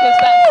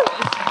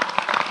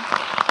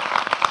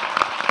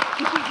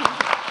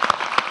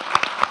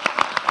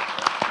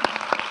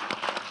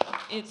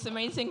it's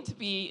amazing to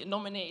be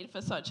nominated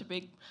for such a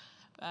big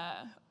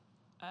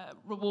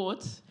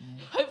reward.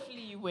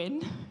 Hopefully you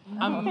win.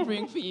 I'm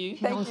rooting for you.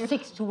 Thank you.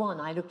 6-1,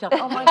 I looked up.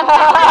 Oh my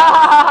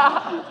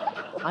God.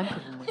 I'm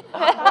going to win. Is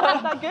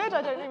that good?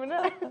 I don't even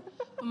know.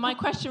 My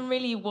question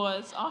really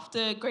was,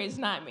 after Grey's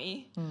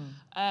Anatomy,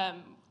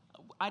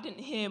 I didn't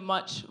hear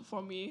much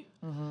from you.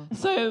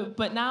 So,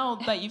 but now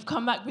that you've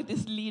come back with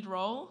this lead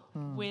role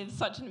with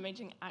such an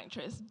amazing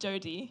actress,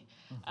 Jodie,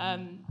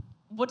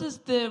 what does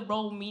the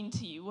role mean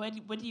to you?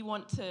 What do you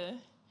want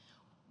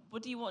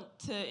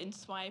to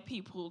inspire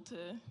people to,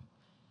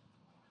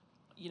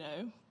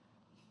 no,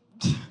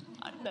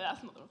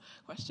 that's not the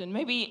question.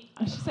 Maybe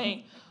I should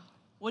say,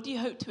 what do you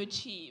hope to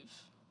achieve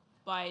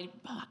by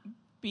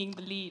being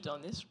the lead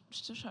on this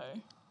show?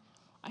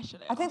 I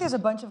think there's a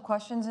bunch of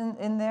questions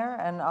in there,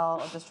 and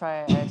I'll just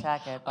try to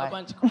attack it. A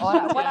bunch of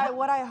questions,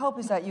 what I hope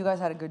is that you guys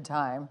had a good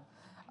time,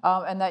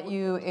 and that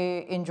you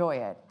enjoy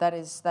it. That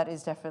is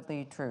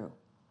definitely true.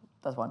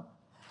 That's one.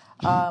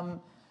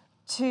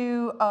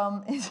 Two,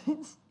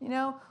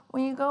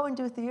 when you go and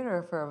do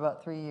theater for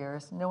about 3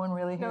 years, no one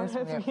really hears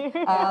from you.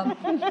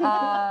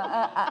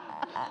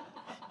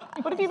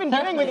 What have you been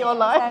doing with your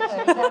life?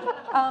 Exactly.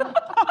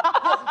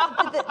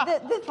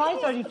 Try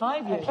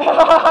 35 years.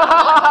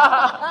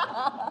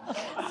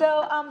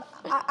 So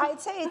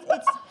I'd say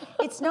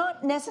it's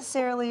not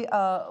necessarily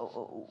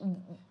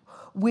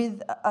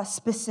with a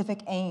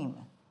specific aim.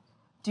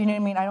 Do you know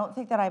what I mean? I don't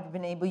think that I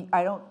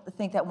don't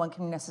think that one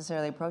can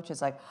necessarily approach it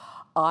as like,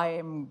 I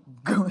am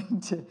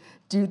going to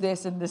do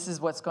this and this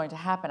is what's going to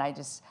happen.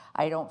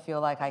 I don't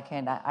feel like I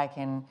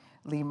can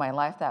lead my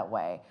life that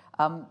way.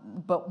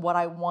 But what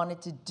I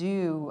wanted to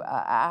do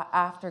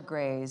after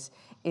Grey's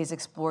is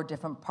explore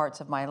different parts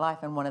of my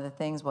life, and one of the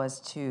things was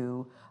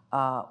to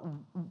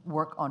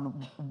work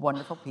on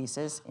wonderful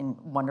pieces in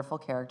wonderful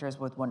characters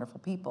with wonderful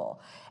people.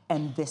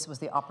 And this was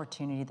the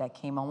opportunity that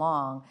came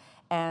along,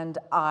 and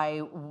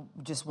I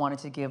just wanted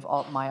to give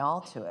my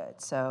all to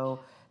it. So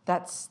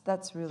that's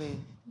really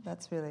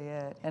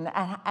it.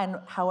 And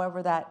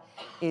however that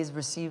is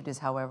received is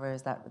however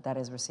that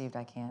is received.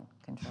 I can't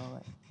control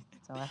it.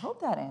 So I hope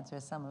that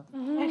answers some of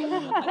them. I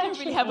didn't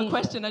really have a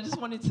question. I just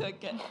wanted to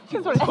get...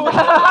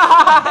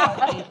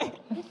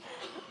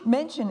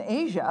 Mention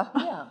Asia.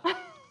 Yeah,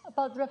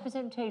 about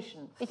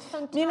representation. It's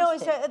fantastic.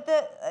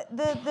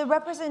 It's the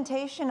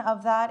representation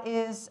of that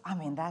is,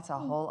 that's a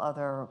whole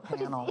other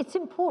panel. It's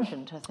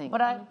important, I think.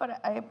 But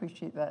I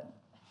appreciate that,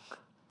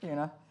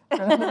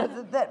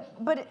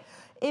 but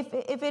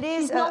if it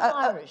is... She's not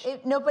Irish.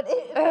 But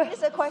it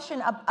is a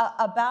question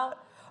about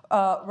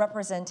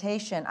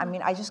representation.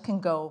 I just can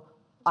go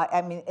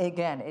I mean,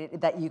 again,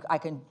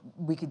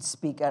 we could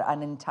speak at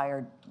an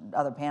entire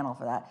other panel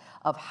for that,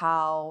 of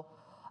how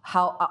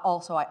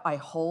also I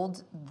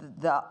hold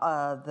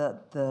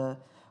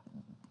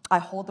I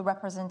hold the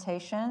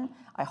representation,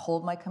 I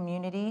hold my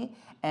community,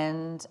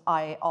 and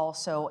I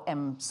also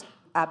am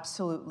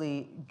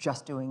absolutely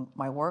just doing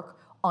my work,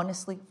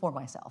 honestly, for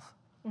myself.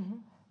 Mm-hmm.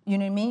 You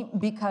know what I mean?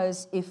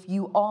 Because if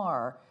you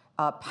are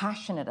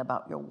passionate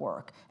about your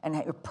work and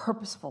you're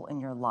purposeful in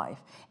your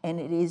life, and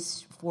it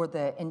is for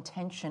the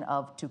intention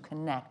of to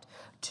connect,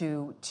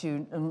 to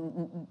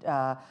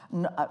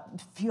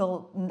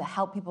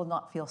help people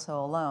not feel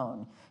so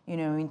alone. You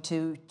know, I mean,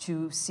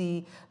 to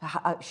see,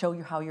 show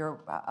you how your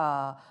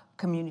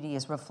community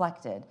is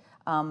reflected.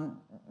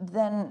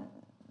 Then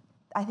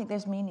I think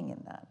there's meaning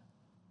in that.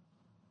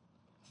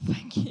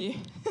 Thank you.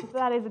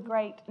 That is a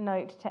great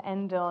note to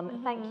end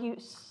on. Thank you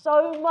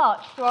so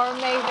much to our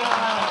amazing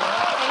panel.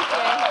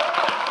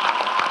 Thank you.